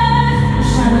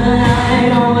 shine a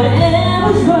light on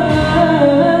whatever's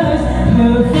worth.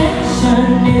 Perfection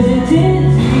is a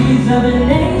disease of a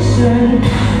nation.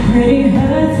 Pretty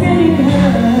hurts, pretty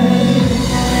hurts.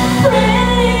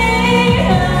 Pretty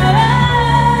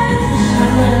hurts,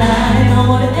 shine a light on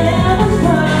whatever's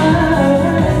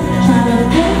worth. Trying to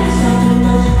fix something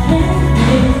but you can't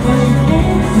fix what you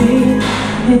can't see.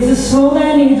 It's a soul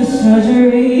that needs a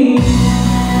surgery.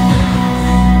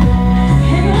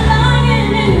 And you're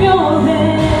lying in your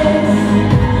bed,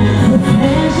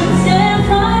 reflection stares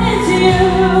right into you.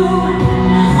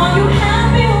 Are you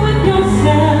happy with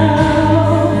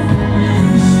yourself?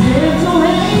 You stripped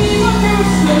away your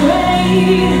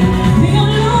masquerade. The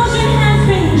illusion has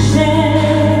been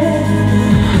shed.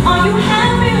 Are you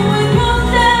happy with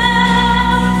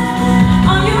yourself?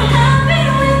 Are you happy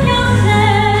with yourself?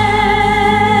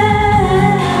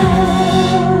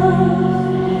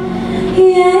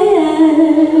 Yes.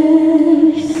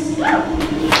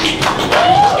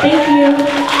 Thank you.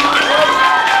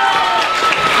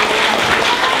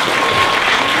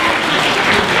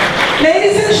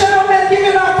 Ladies and gentlemen, give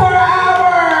it up for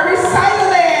our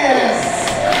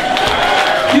recitalists.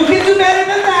 You can do better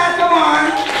than that, come on.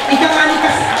 Ika nga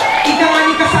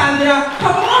ni Cassandra,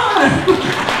 come on.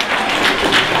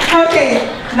 Okay,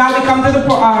 now we come to the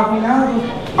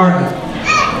alright.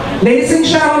 Ladies and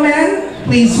gentlemen,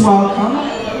 please welcome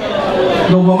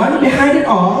the woman behind it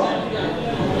all.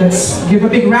 Let's give a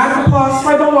big round of applause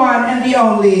for the one and the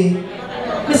only,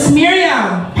 Miss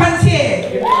Miriam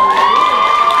Pantig.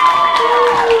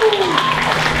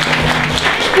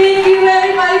 Thank you,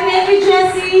 everybody. Thank you,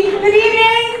 Jessie. Good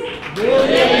evening. Good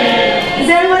evening. Is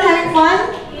everyone having fun?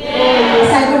 Yes.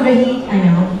 Aside from the heat, I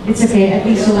know. It's okay. At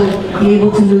least you'll be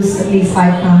able to lose at least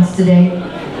 5 pounds today.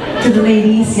 To the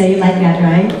ladies, yeah, you like that,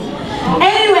 right?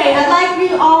 Anyway, I'd like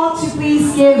you all to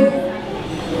please give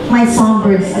my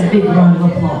songbirds a big round of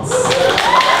applause.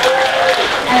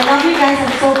 I love you guys.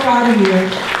 I'm so proud of you.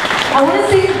 I want to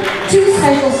sing 2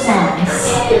 special songs.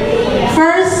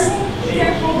 First,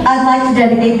 I'd like to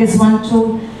dedicate this one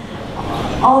to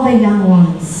all the young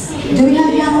ones. Do we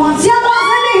have young ones? Young ones,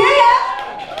 let me hear ya!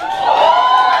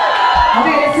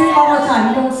 Okay, let's do it one more time.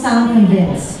 You don't sound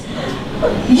convinced.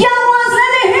 Young ones, let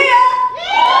me hear ya!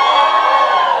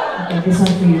 Okay, this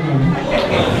one for you then.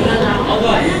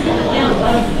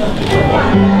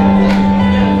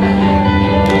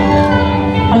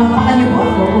 Palakpakan niyo po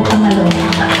ako, utang na loob.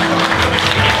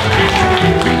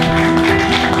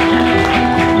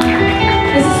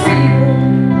 This is for you.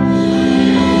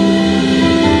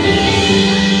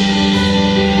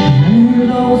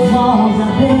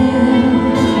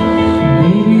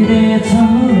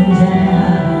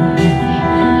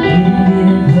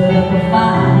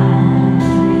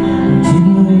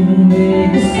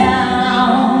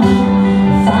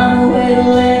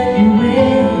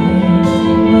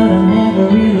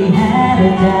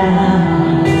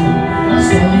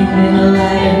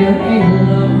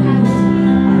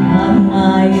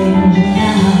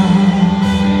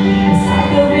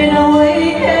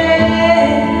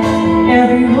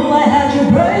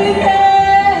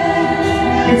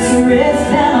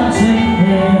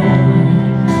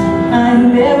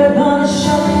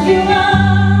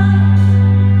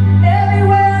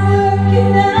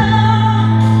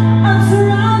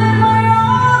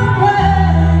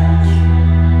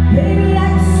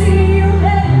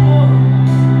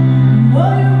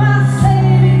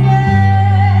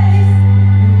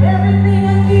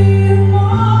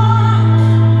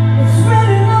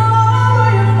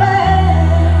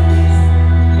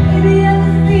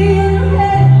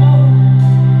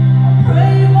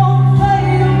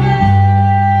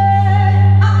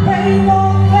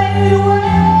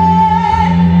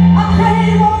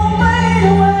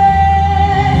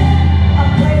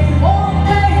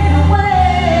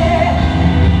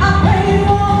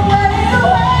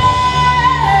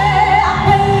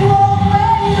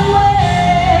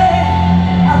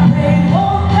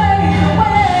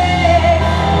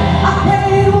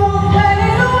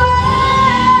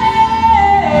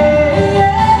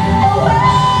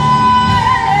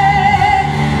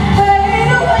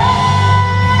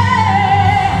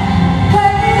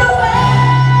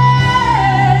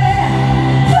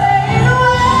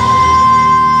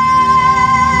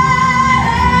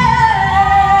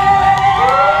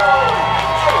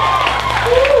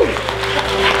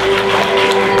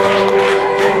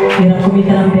 Bumili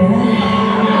ka ng pera.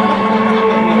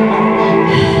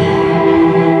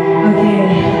 Okay.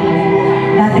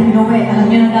 Dating gawin. Alam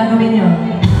niyo ang gagawin niyo.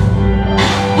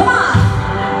 Come on!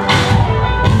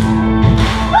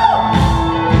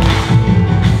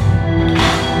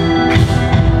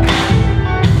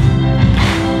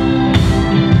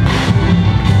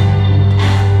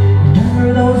 Remember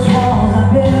those walls I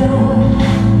built?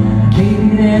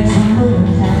 Maybe they're tumbling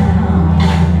down.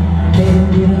 They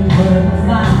didn't even put up a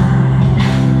fight.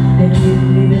 They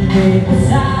didn't even break a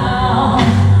sound.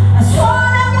 I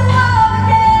swore never to fall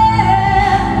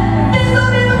again. This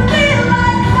don't even feel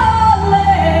like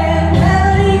falling.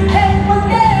 Melody can't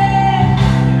forget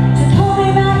to pull me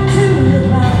back to the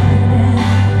ground again.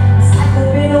 It's like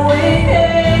I've been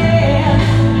awakened.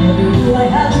 Every rule I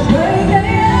had to break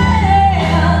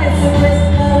again. It's a risk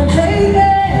that I'm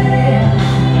taking.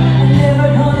 I'm never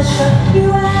gonna shut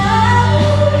you out.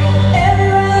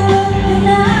 Everywhere I'm looking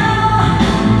now,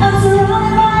 I'm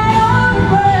surrounded by your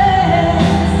embrace.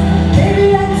 Baby,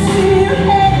 I can see your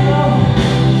halo.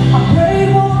 I pray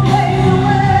it won't fade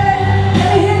away. Let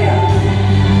me hear you.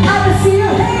 I can see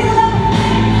your halo.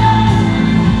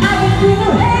 I can feel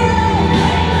your halo.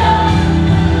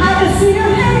 I can see your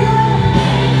halo.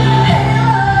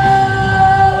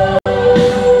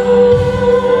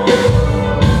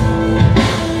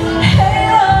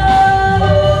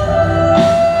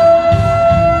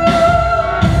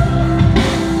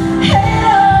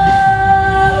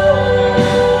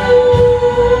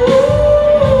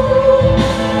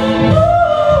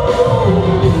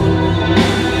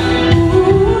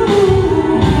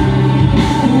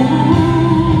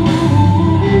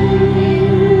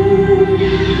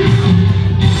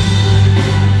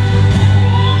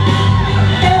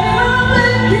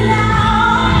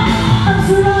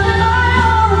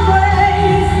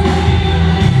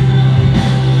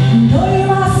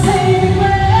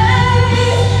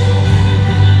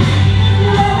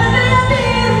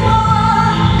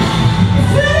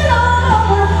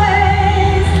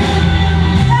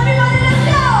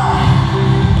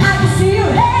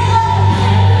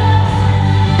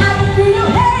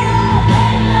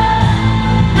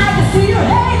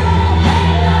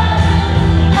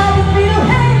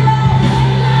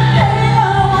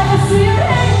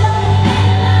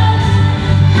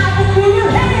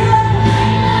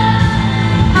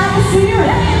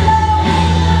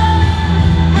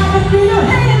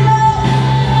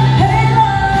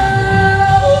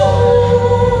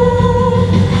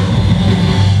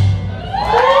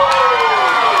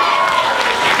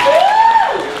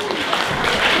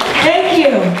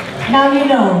 Now you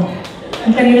know.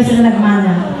 Ang kanina sila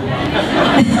nagmana.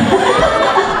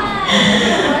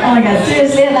 Oh my God,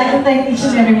 seriously, I'd like to thank each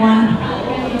and everyone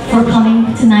for coming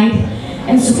tonight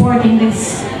and supporting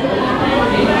this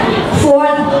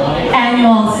 4th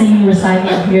annual singing recital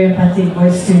of Miriam Pantig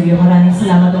Voice Studio. Maraming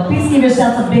salamat po. Please give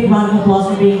yourselves a big round of applause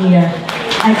for being here.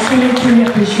 I truly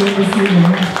appreciate this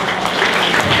evening.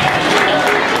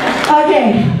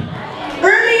 Okay.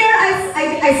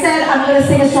 I said I'm going to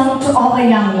sing a song to all the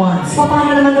young ones.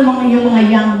 Paano naman naman yung mga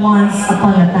young ones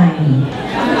upon a time?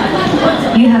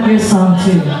 You have your song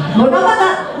too. But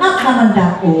not naman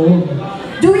that old.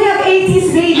 Do we have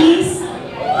 80s babies?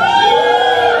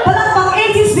 Palakpak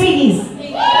 80s babies?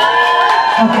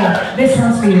 Okay, this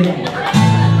one's for you then.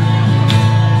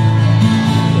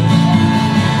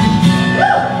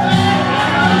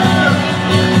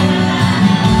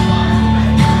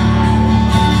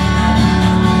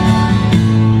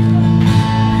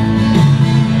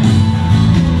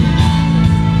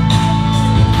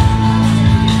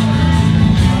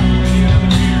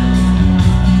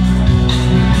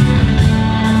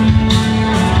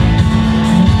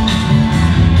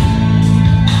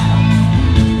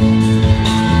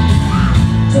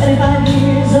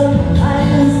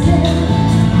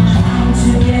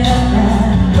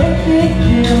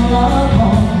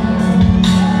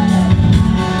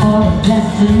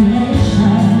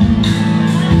 Destination.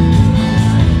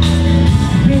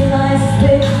 Realize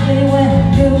quickly when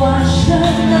you are sure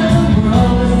that the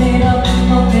world is made up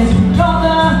of this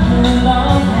brotherhood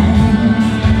of man,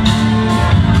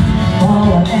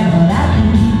 or whatever that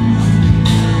means.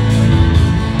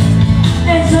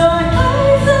 And so I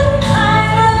find some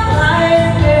kind of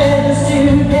life just to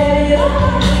get it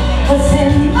on what's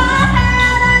in my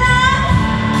head, and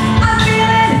I'm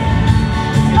feeling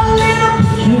a little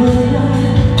peculiar.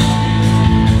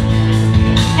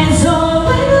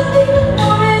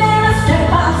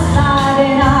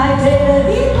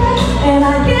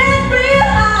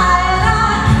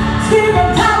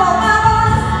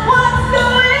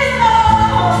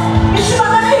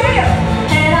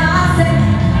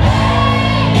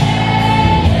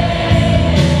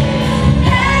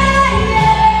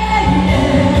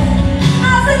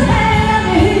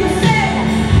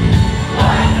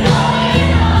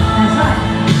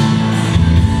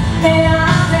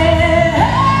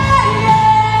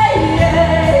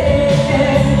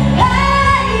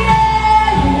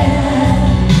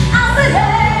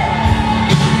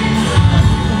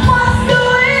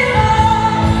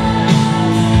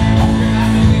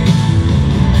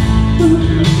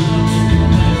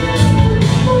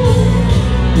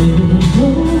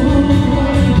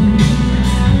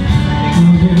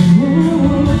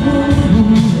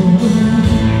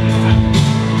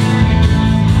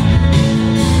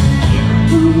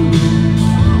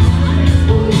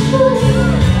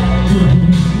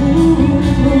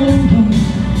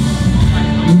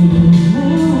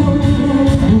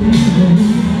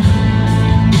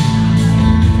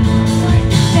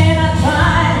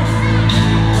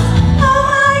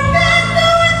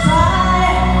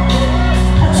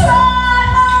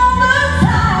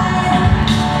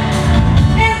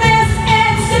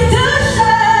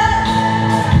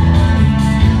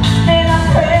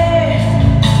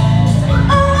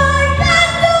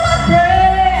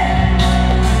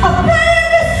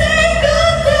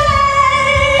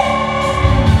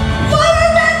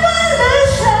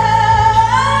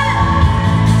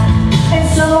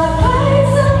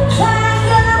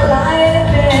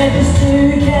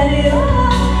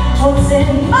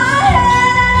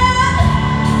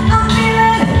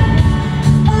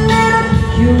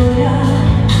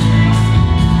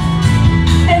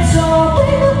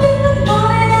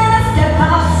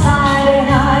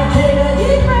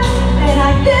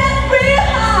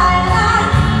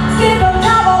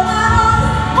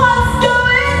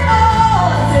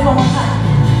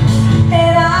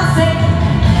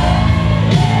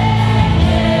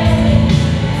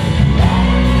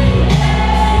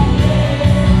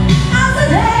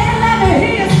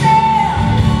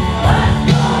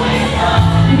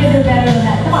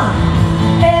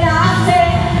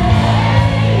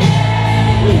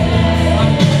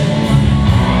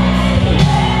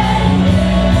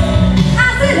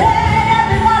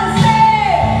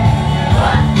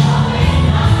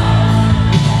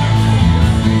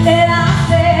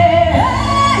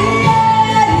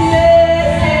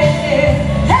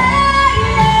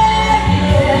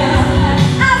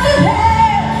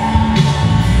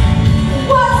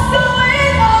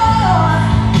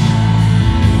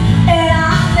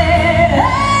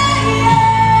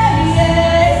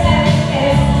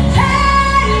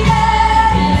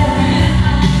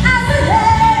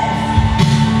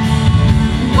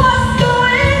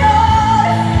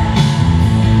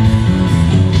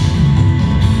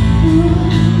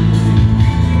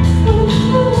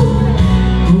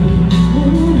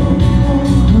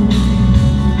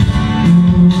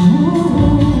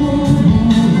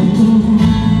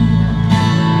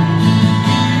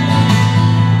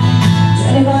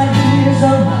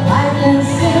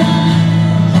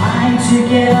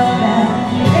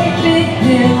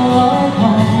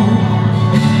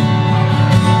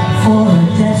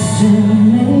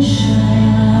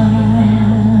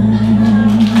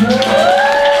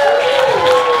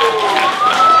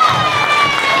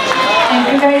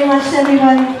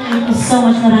 everybody. Thank you so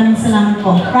much. Maraming salamat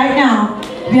po. Right now,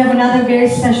 we have another very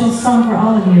special song for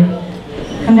all of you.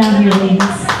 Come down here,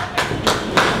 ladies.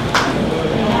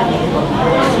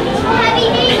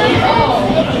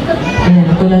 Ayan,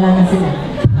 natulala na sila.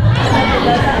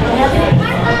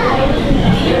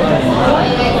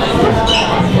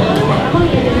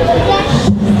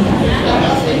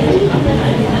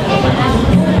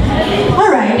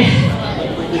 Alright.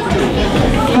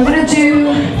 We're gonna do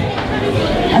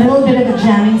a little bit of a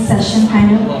jamming session,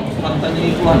 kind of.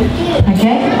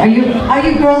 Okay? Are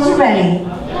you girls ready?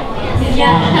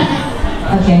 Yeah.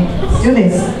 Okay, let's do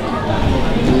this.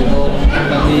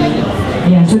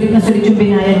 Ayan, sulit na sulit yung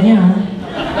binayad niya.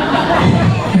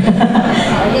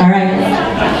 Alright.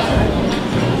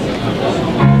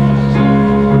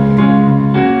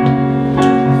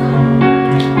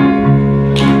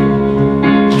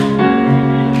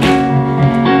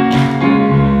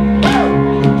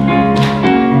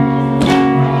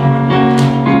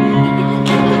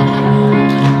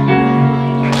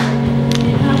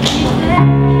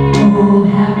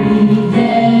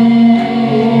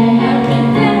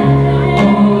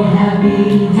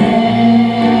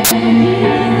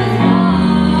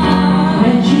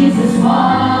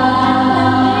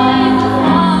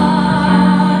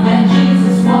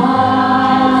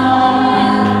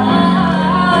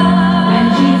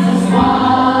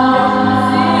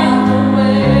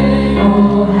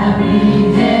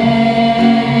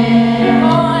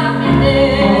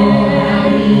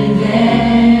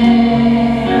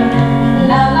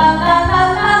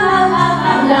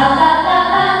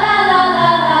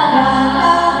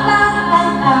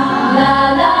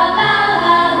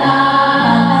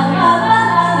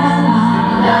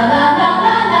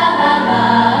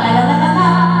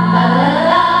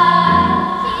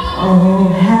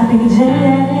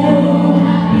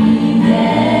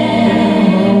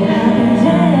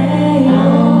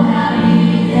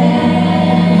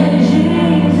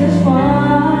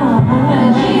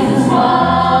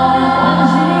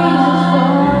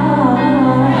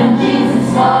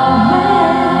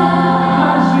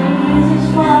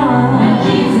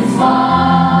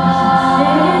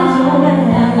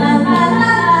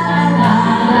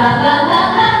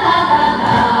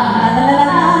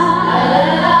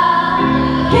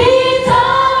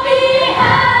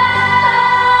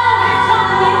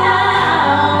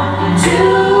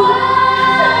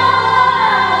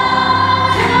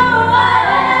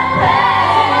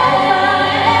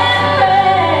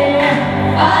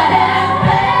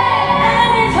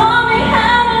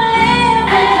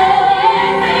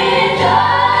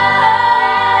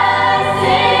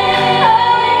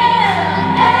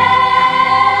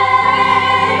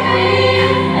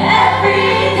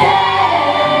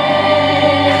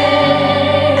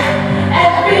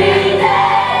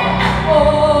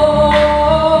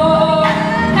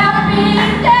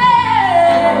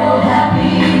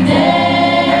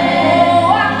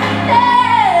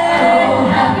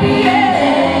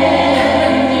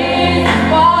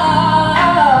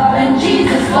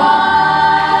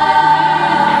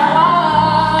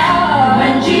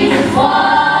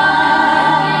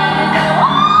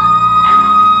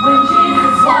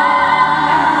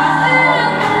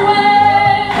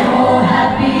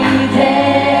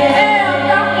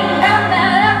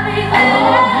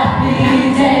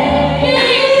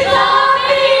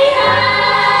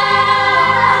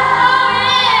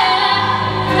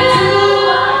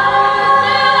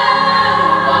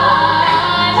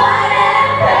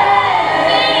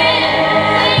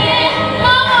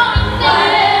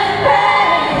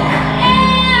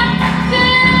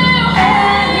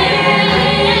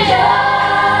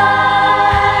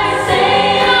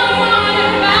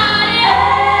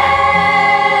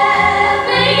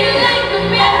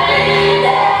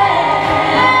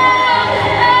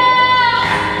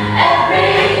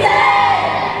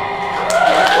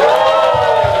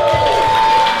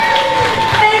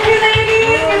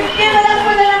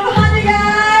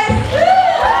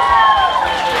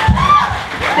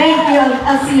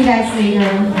 I'll see you guys later.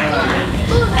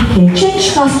 Okay,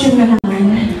 change costume na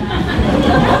naman.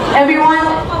 Everyone,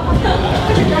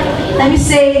 let me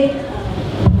say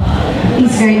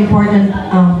these very important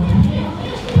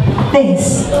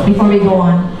things before we go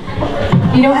on.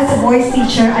 You know, as a voice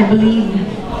teacher, I believe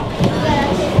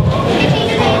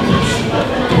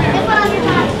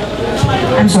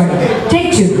I'm sorry,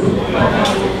 take two.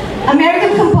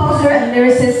 American composer and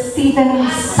lyricist Stephen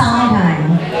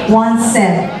Sondheim once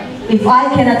said, "If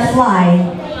I cannot fly,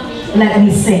 let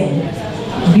me sing."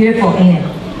 Beautiful, ain't it?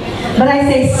 But I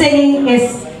say singing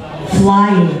is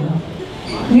flying.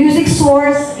 Music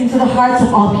soars into the hearts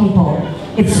of all people.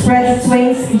 It spreads its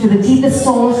wings into the deepest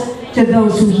souls to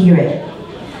those who hear it.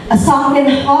 A song can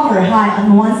hover high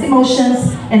on one's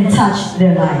emotions and touch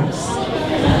their lives.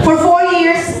 For 4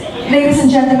 years, ladies and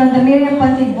gentlemen, the Miriam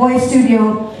Pantig Voice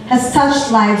Studio has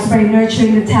touched lives by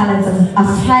nurturing the talents of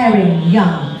aspiring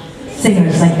young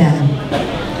singers like them.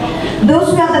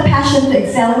 Those who have the passion to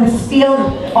excel in this field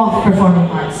of performing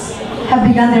arts have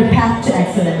begun their path to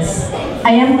excellence.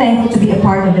 I am thankful to be a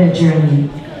part of their journey.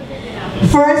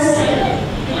 First,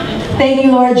 thank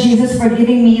you, Lord Jesus, for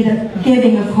giving me the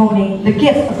gift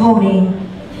of honing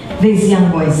these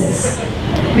young voices.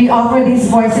 We offer these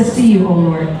voices to you, O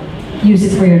Lord. Use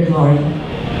it for your glory.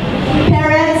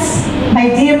 Parents, my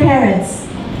dear parents,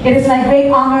 it is my great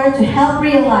honor to help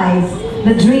realize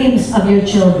the dreams of your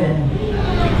children.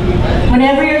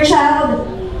 Whenever your child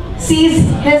sees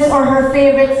his or her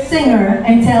favorite singer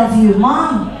and tells you,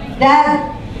 Mom,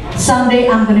 Dad, someday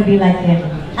I'm going to be like him.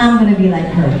 I'm going to be like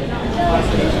her.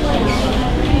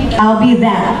 I'll be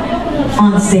that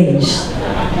on stage.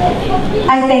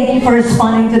 I thank you for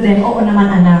responding to them. Oo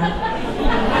naman, anak.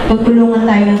 Tutulungan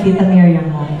tayo ng Tita Miriam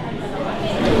mo.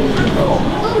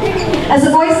 As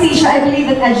a voice teacher, I believe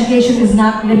that education is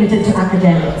not limited to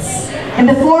academics. In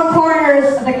the four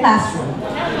corners of the classroom,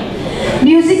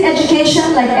 music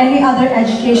education, like any other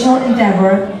educational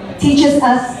endeavor, teaches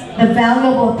us the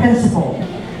valuable principle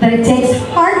that it takes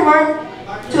hard work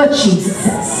to achieve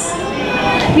success.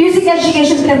 Music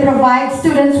education can provide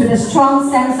students with a strong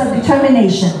sense of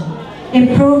determination,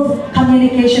 improved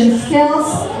communication skills,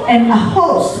 and a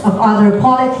host of other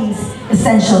qualities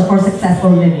essential for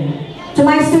successful living. To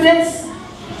my students,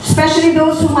 especially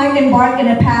those who might embark in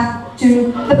a path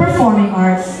to the performing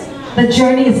arts, the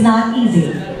journey is not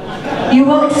easy. You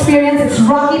will experience its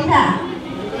rocky path.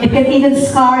 It can even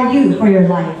scar you for your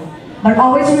life. But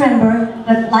always remember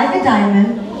that like a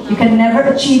diamond, you can never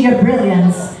achieve your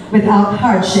brilliance without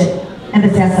hardship and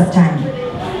the test of time.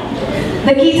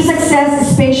 The key to success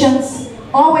is patience.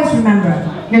 Always remember,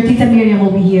 your Tita Miriam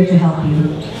will be here to help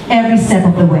you every step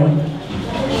of the way.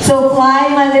 So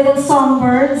fly, my little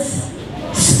songbirds,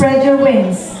 spread your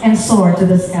wings and soar to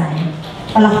the sky.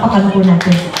 Palakpakan po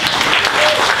natin.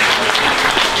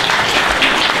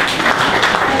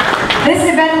 This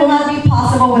event will not be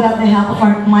possible without the help of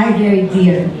my very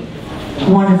dear,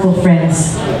 wonderful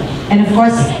friends. And of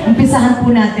course, umpisahan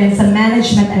po natin sa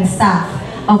management and staff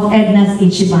of Edna's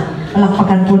Ichiban.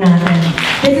 Palakpakan po natin.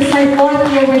 This is my 4th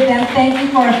year with them. Thank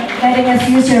you for letting us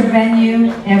use your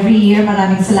venue every year.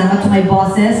 Maraming salamat to my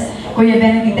bosses, Kuya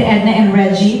Ben, Tita Edna, and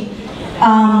Reggie.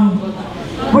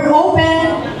 We're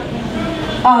open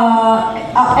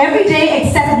every day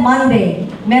except Monday.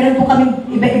 Meron po kaming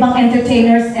iba-ibang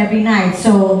entertainers every night,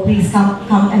 so please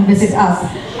come and visit us.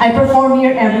 I perform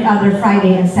here every other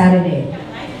Friday and Saturday.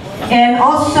 And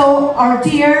also our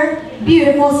dear,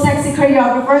 beautiful, sexy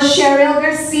choreographer, Cheryl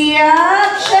Garcia.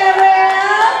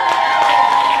 Cheryl!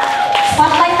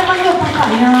 Spotlight naman yung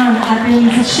pagkayan, ating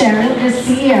si Cheryl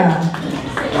Garcia.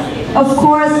 Of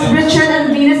course, Richard and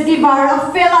Venus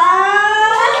Guevara,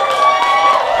 Philam!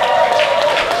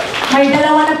 May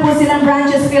dalawa na po silang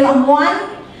branches, Philam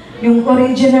 1, yung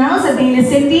original sa Daly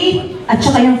City, at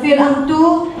saka yung Philam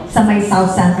 2 sa may South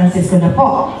San Francisco na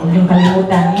po. Huwag yung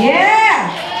kalimutan.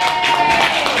 Yeah!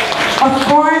 Of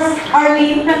course,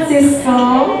 Arlene Francisco.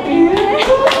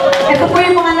 Ito po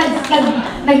yung mga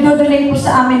nagdo-donate po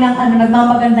sa amin ng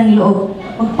nagmamagandang loob.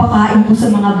 Magpakain po sa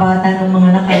mga bata ng mga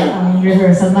nakaraang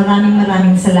rehearsal.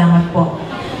 Maraming salamat po.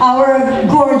 Our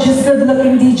gorgeous,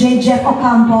 good-looking DJ Jeff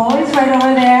Ocampo is right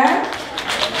over there.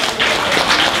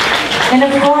 And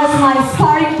of course, my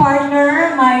sparring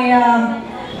partner, my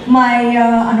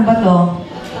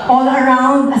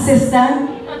all-around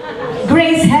assistant,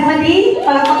 Grace Hemedy,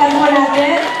 palakpakan po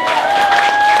natin.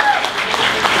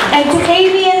 And to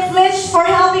Amy and Flitch for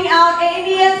helping out.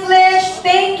 Amy and Flitch,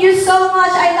 thank you so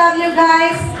much. I love you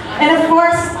guys. And of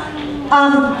course,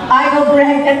 Idol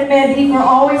Greg and Medi for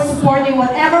always supporting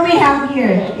whatever we have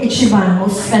here, Ichiban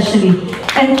most especially.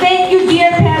 And thank you,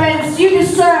 dear parents. You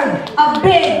deserve a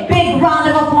big, big round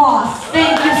of applause.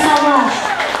 Thank you so much.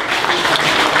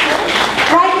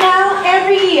 Right now,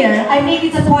 every year, I make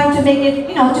it a point to make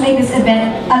it, to make this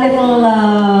event a little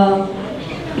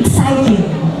exciting.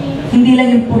 Hindi lang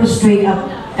yung puro straight up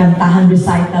kantahan,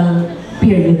 recital,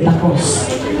 period,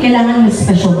 tapos. Kailangan ng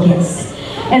special guest.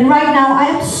 And right now,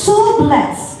 I am so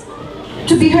blessed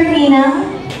to be her Nina.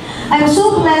 I'm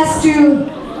so blessed to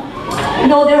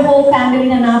know their whole family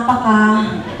na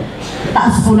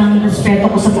taas po ng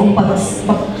respeto ko sa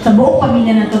buong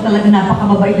pamilya na to. Talaga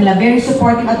napakababait nila. Very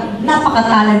supportive at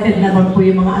napaka-talented naman po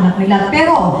yung mga anak nila.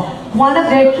 Pero, one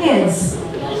of their kids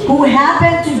who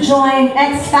happened to join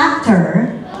X Factor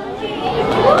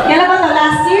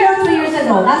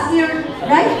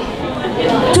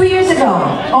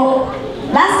Oh,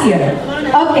 last year.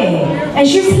 Okay. And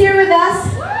she's here with us.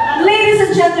 Ladies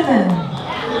and gentlemen,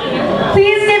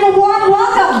 please give a warm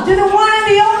welcome to the one and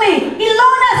the only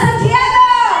Ilona Santiago!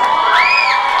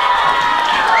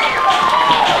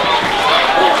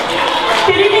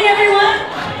 Good evening, everyone.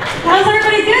 How's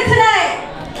everybody doing tonight?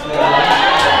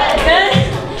 Good?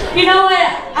 You know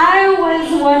what? I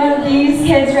was one of these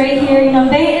kids right here. You know,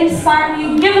 they inspire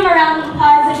me. Give them a round of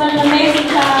applause. They've done an amazing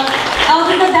job. I'll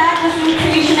do the back listening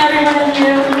to each and every one of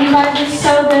you. You guys are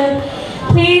so good.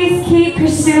 Please keep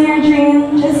pursuing your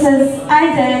dream just as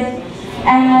I did.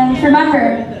 And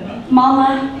remember,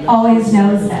 Mama always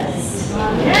knows best.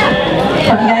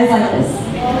 Hope you guys like this.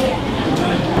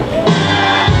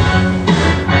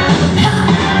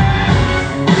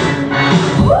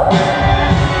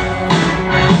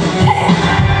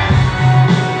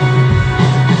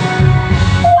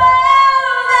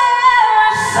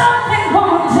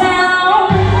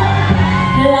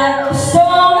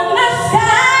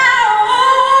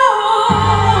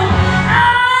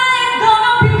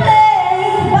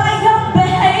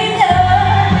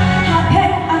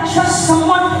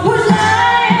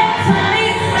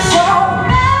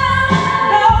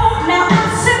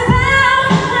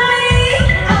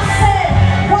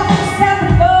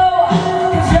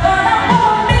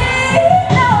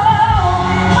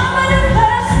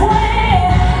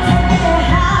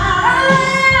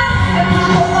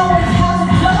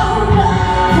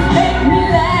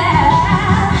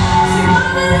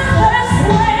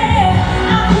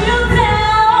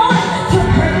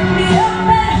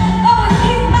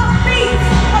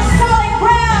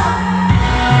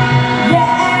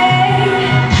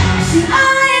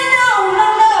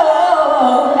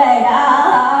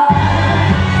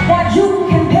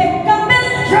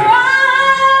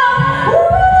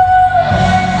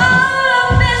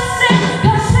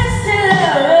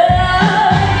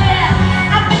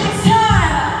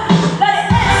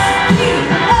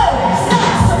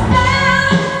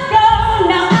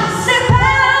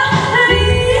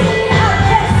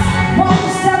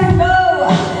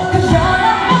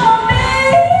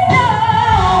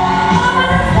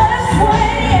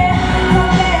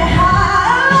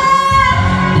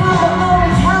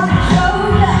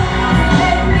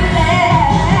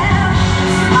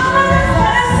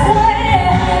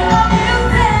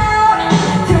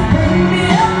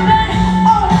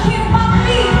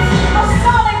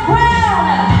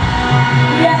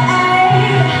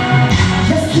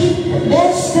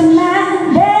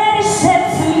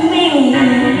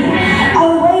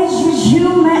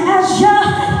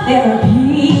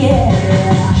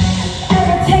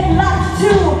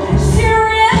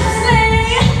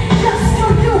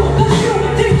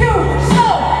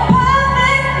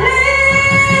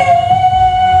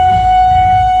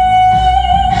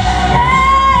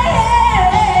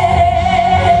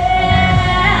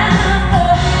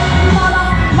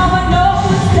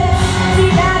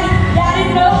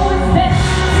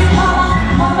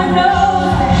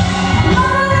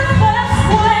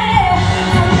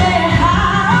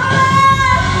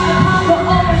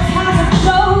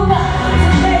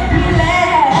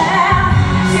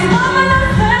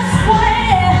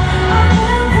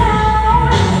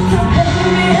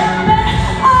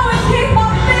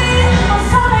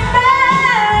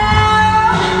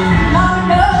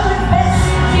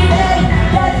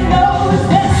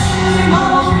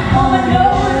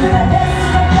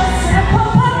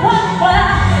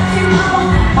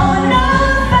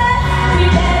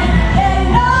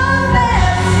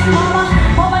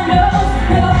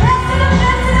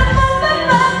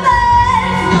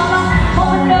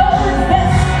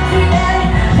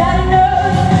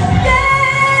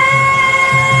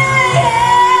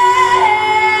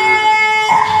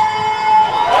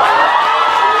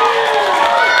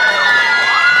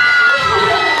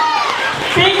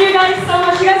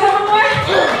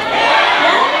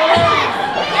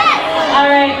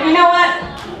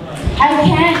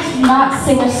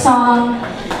 Sing a song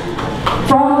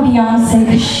from Beyonce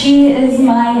because she is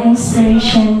my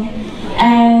inspiration,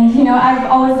 and you know, I've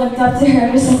always looked up to her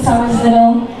ever since I was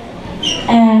little.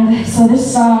 And so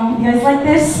this song, you guys like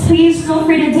this? Please feel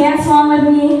free to dance along with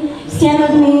me, stand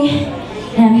with me,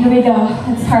 and here we go.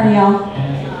 Let's party, y'all.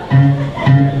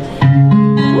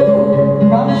 Woo,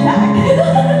 wrong track.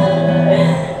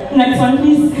 Next one,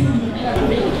 please.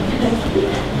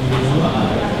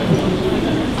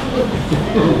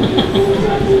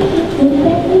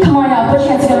 Come on now, put your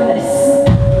hands together with this.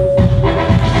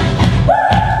 Woo!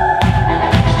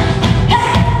 Hey!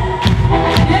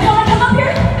 You guys wanna come up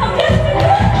here? Come get it.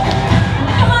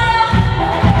 Come on now.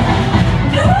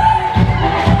 Come on.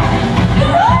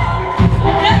 Come on.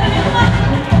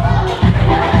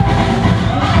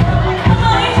 Come on.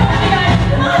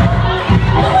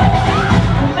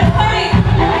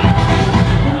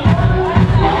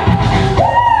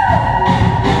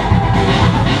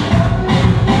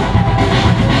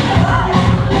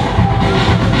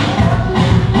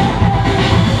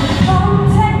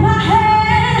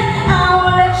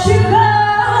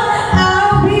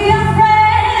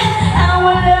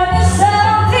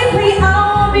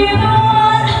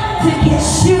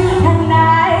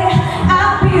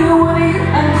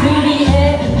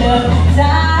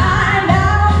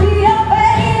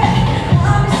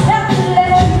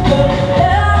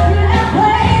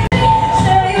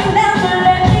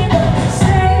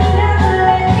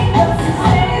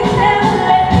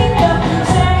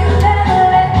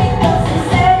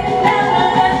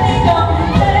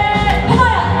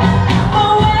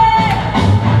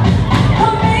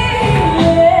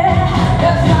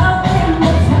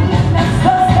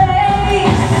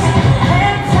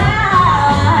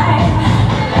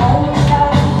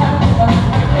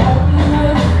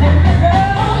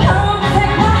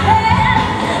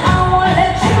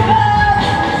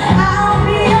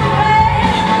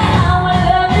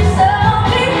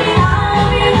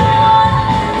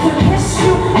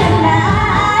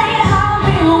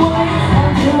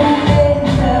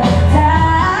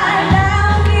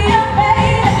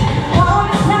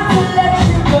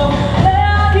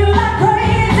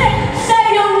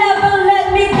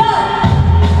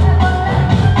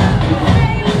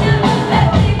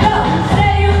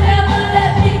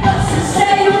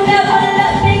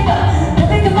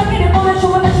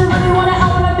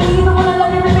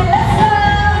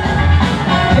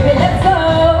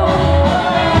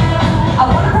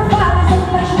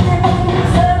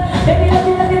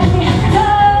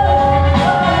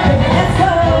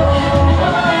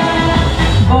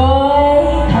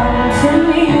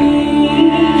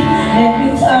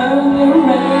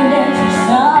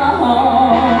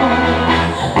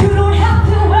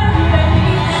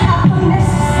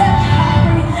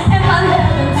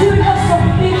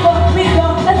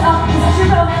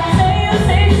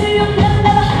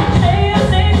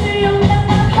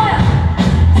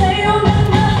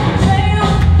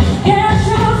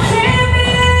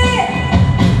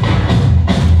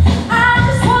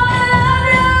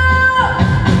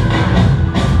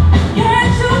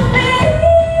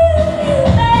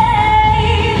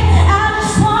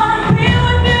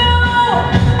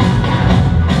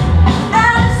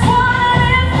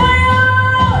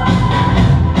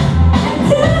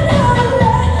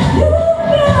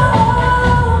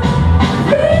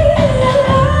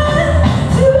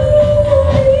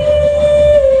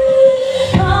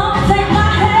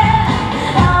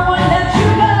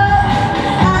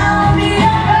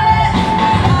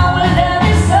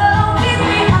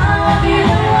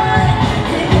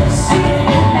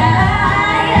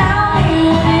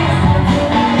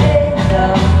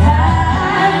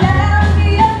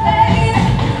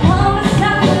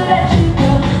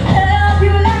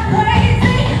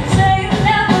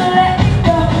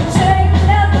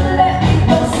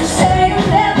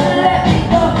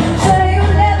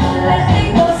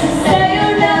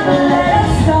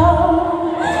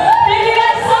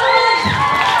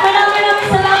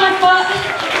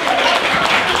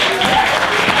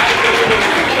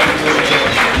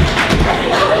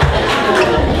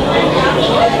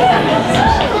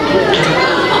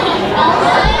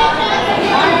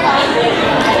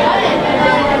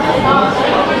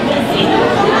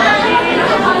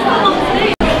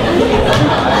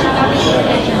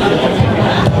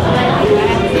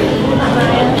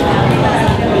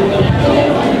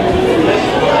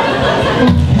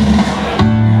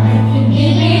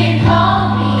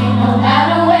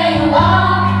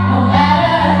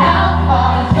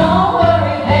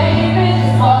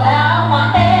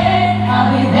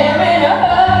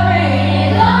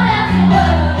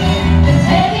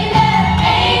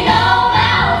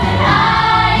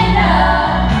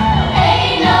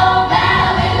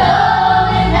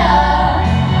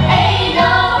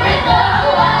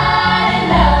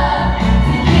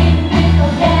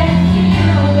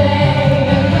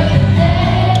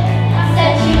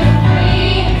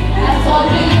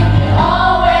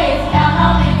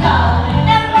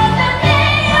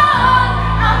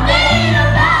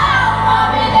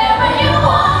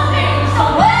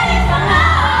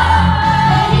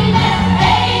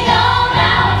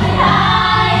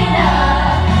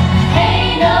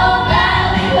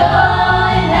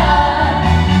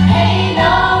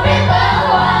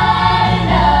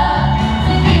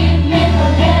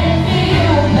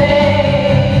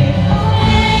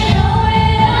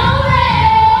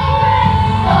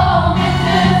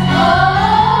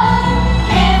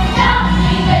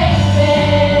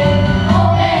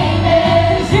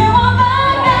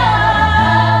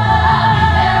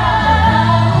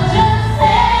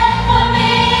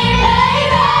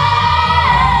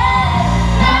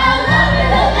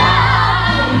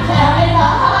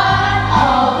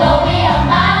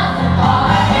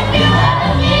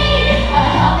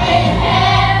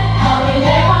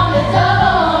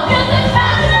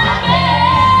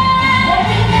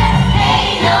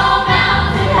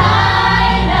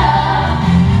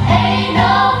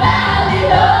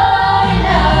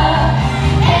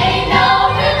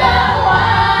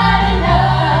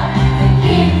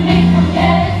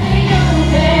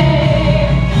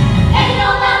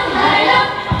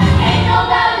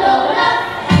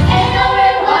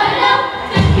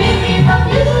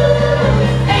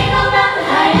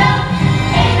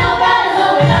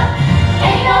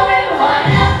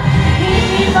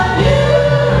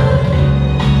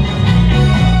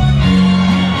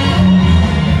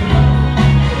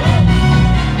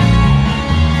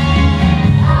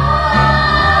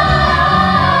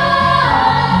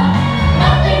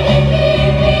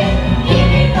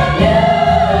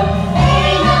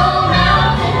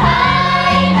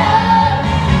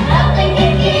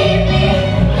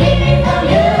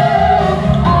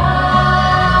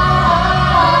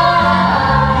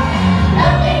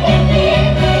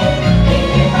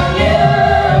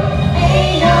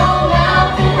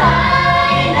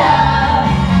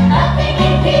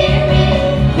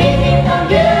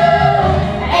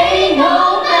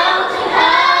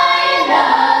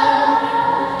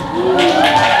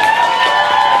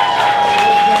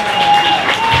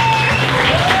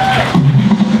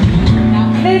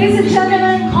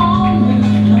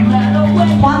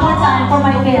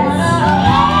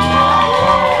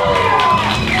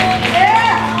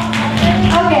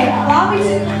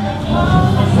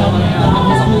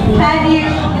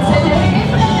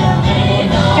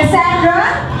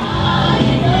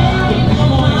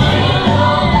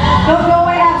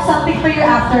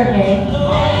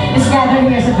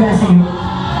 addressing you.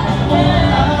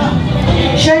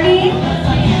 Shirley?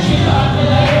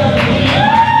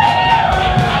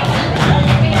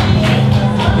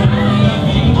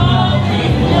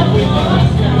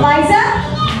 Liza?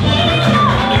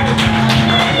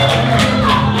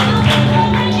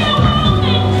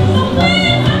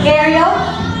 Ariel?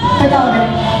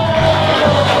 Photography.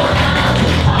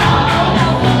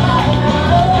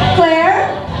 Claire?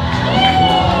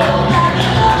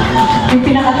 Yung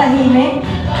pinakatahimik?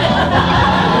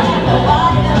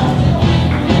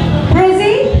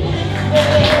 Brizzy?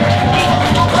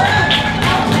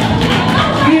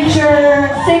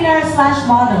 Future singer slash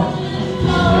model.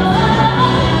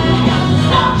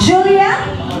 Julia?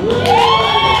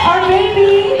 Or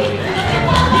maybe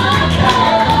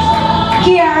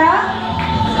Kiara?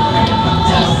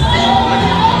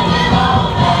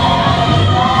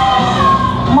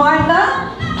 Martha?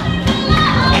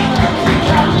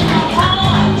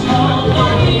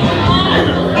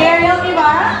 Ariel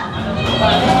Ibarra?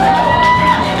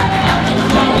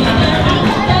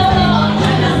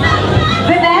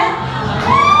 Vinette?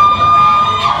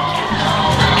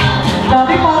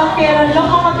 Dati parang kailan lang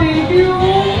mga baby yun.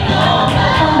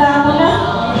 Tanda mo na.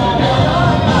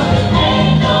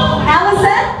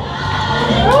 Allison?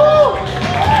 Woo!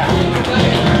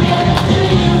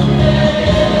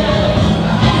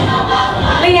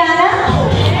 Liana?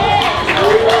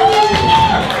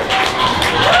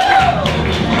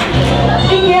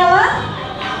 Miguela?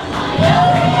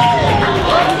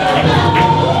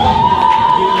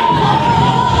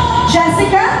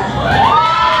 Jessica?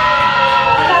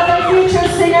 Another future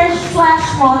singer slash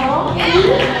model.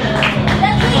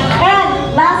 And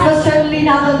last but certainly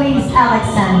not the least,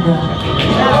 Alexandra.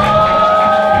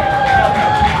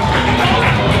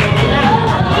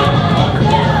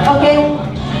 Okay.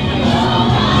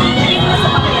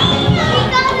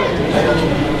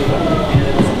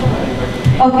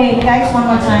 Okay, guys, one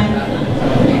more time.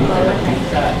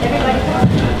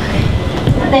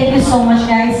 Thank you so much,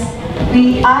 guys.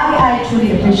 I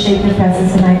truly appreciate your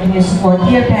presence tonight and your support.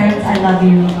 Dear parents, I love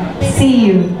you. See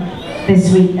you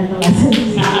this week at the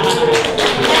lessons.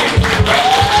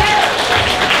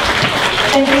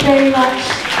 Thank you very much.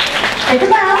 Take a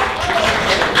bow.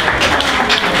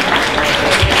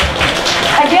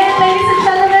 Again, ladies and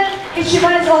gentlemen,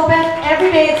 Ichiban is open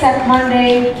every day except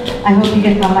Monday. I hope you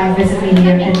can come by and visit me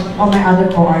here and all my other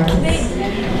co-artists.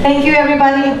 Thank you,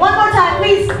 everybody. One more time,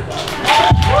 please.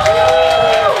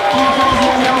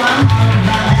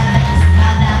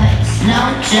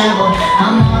 No trouble.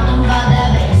 I'm all about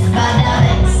that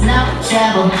bass, no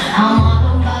trouble.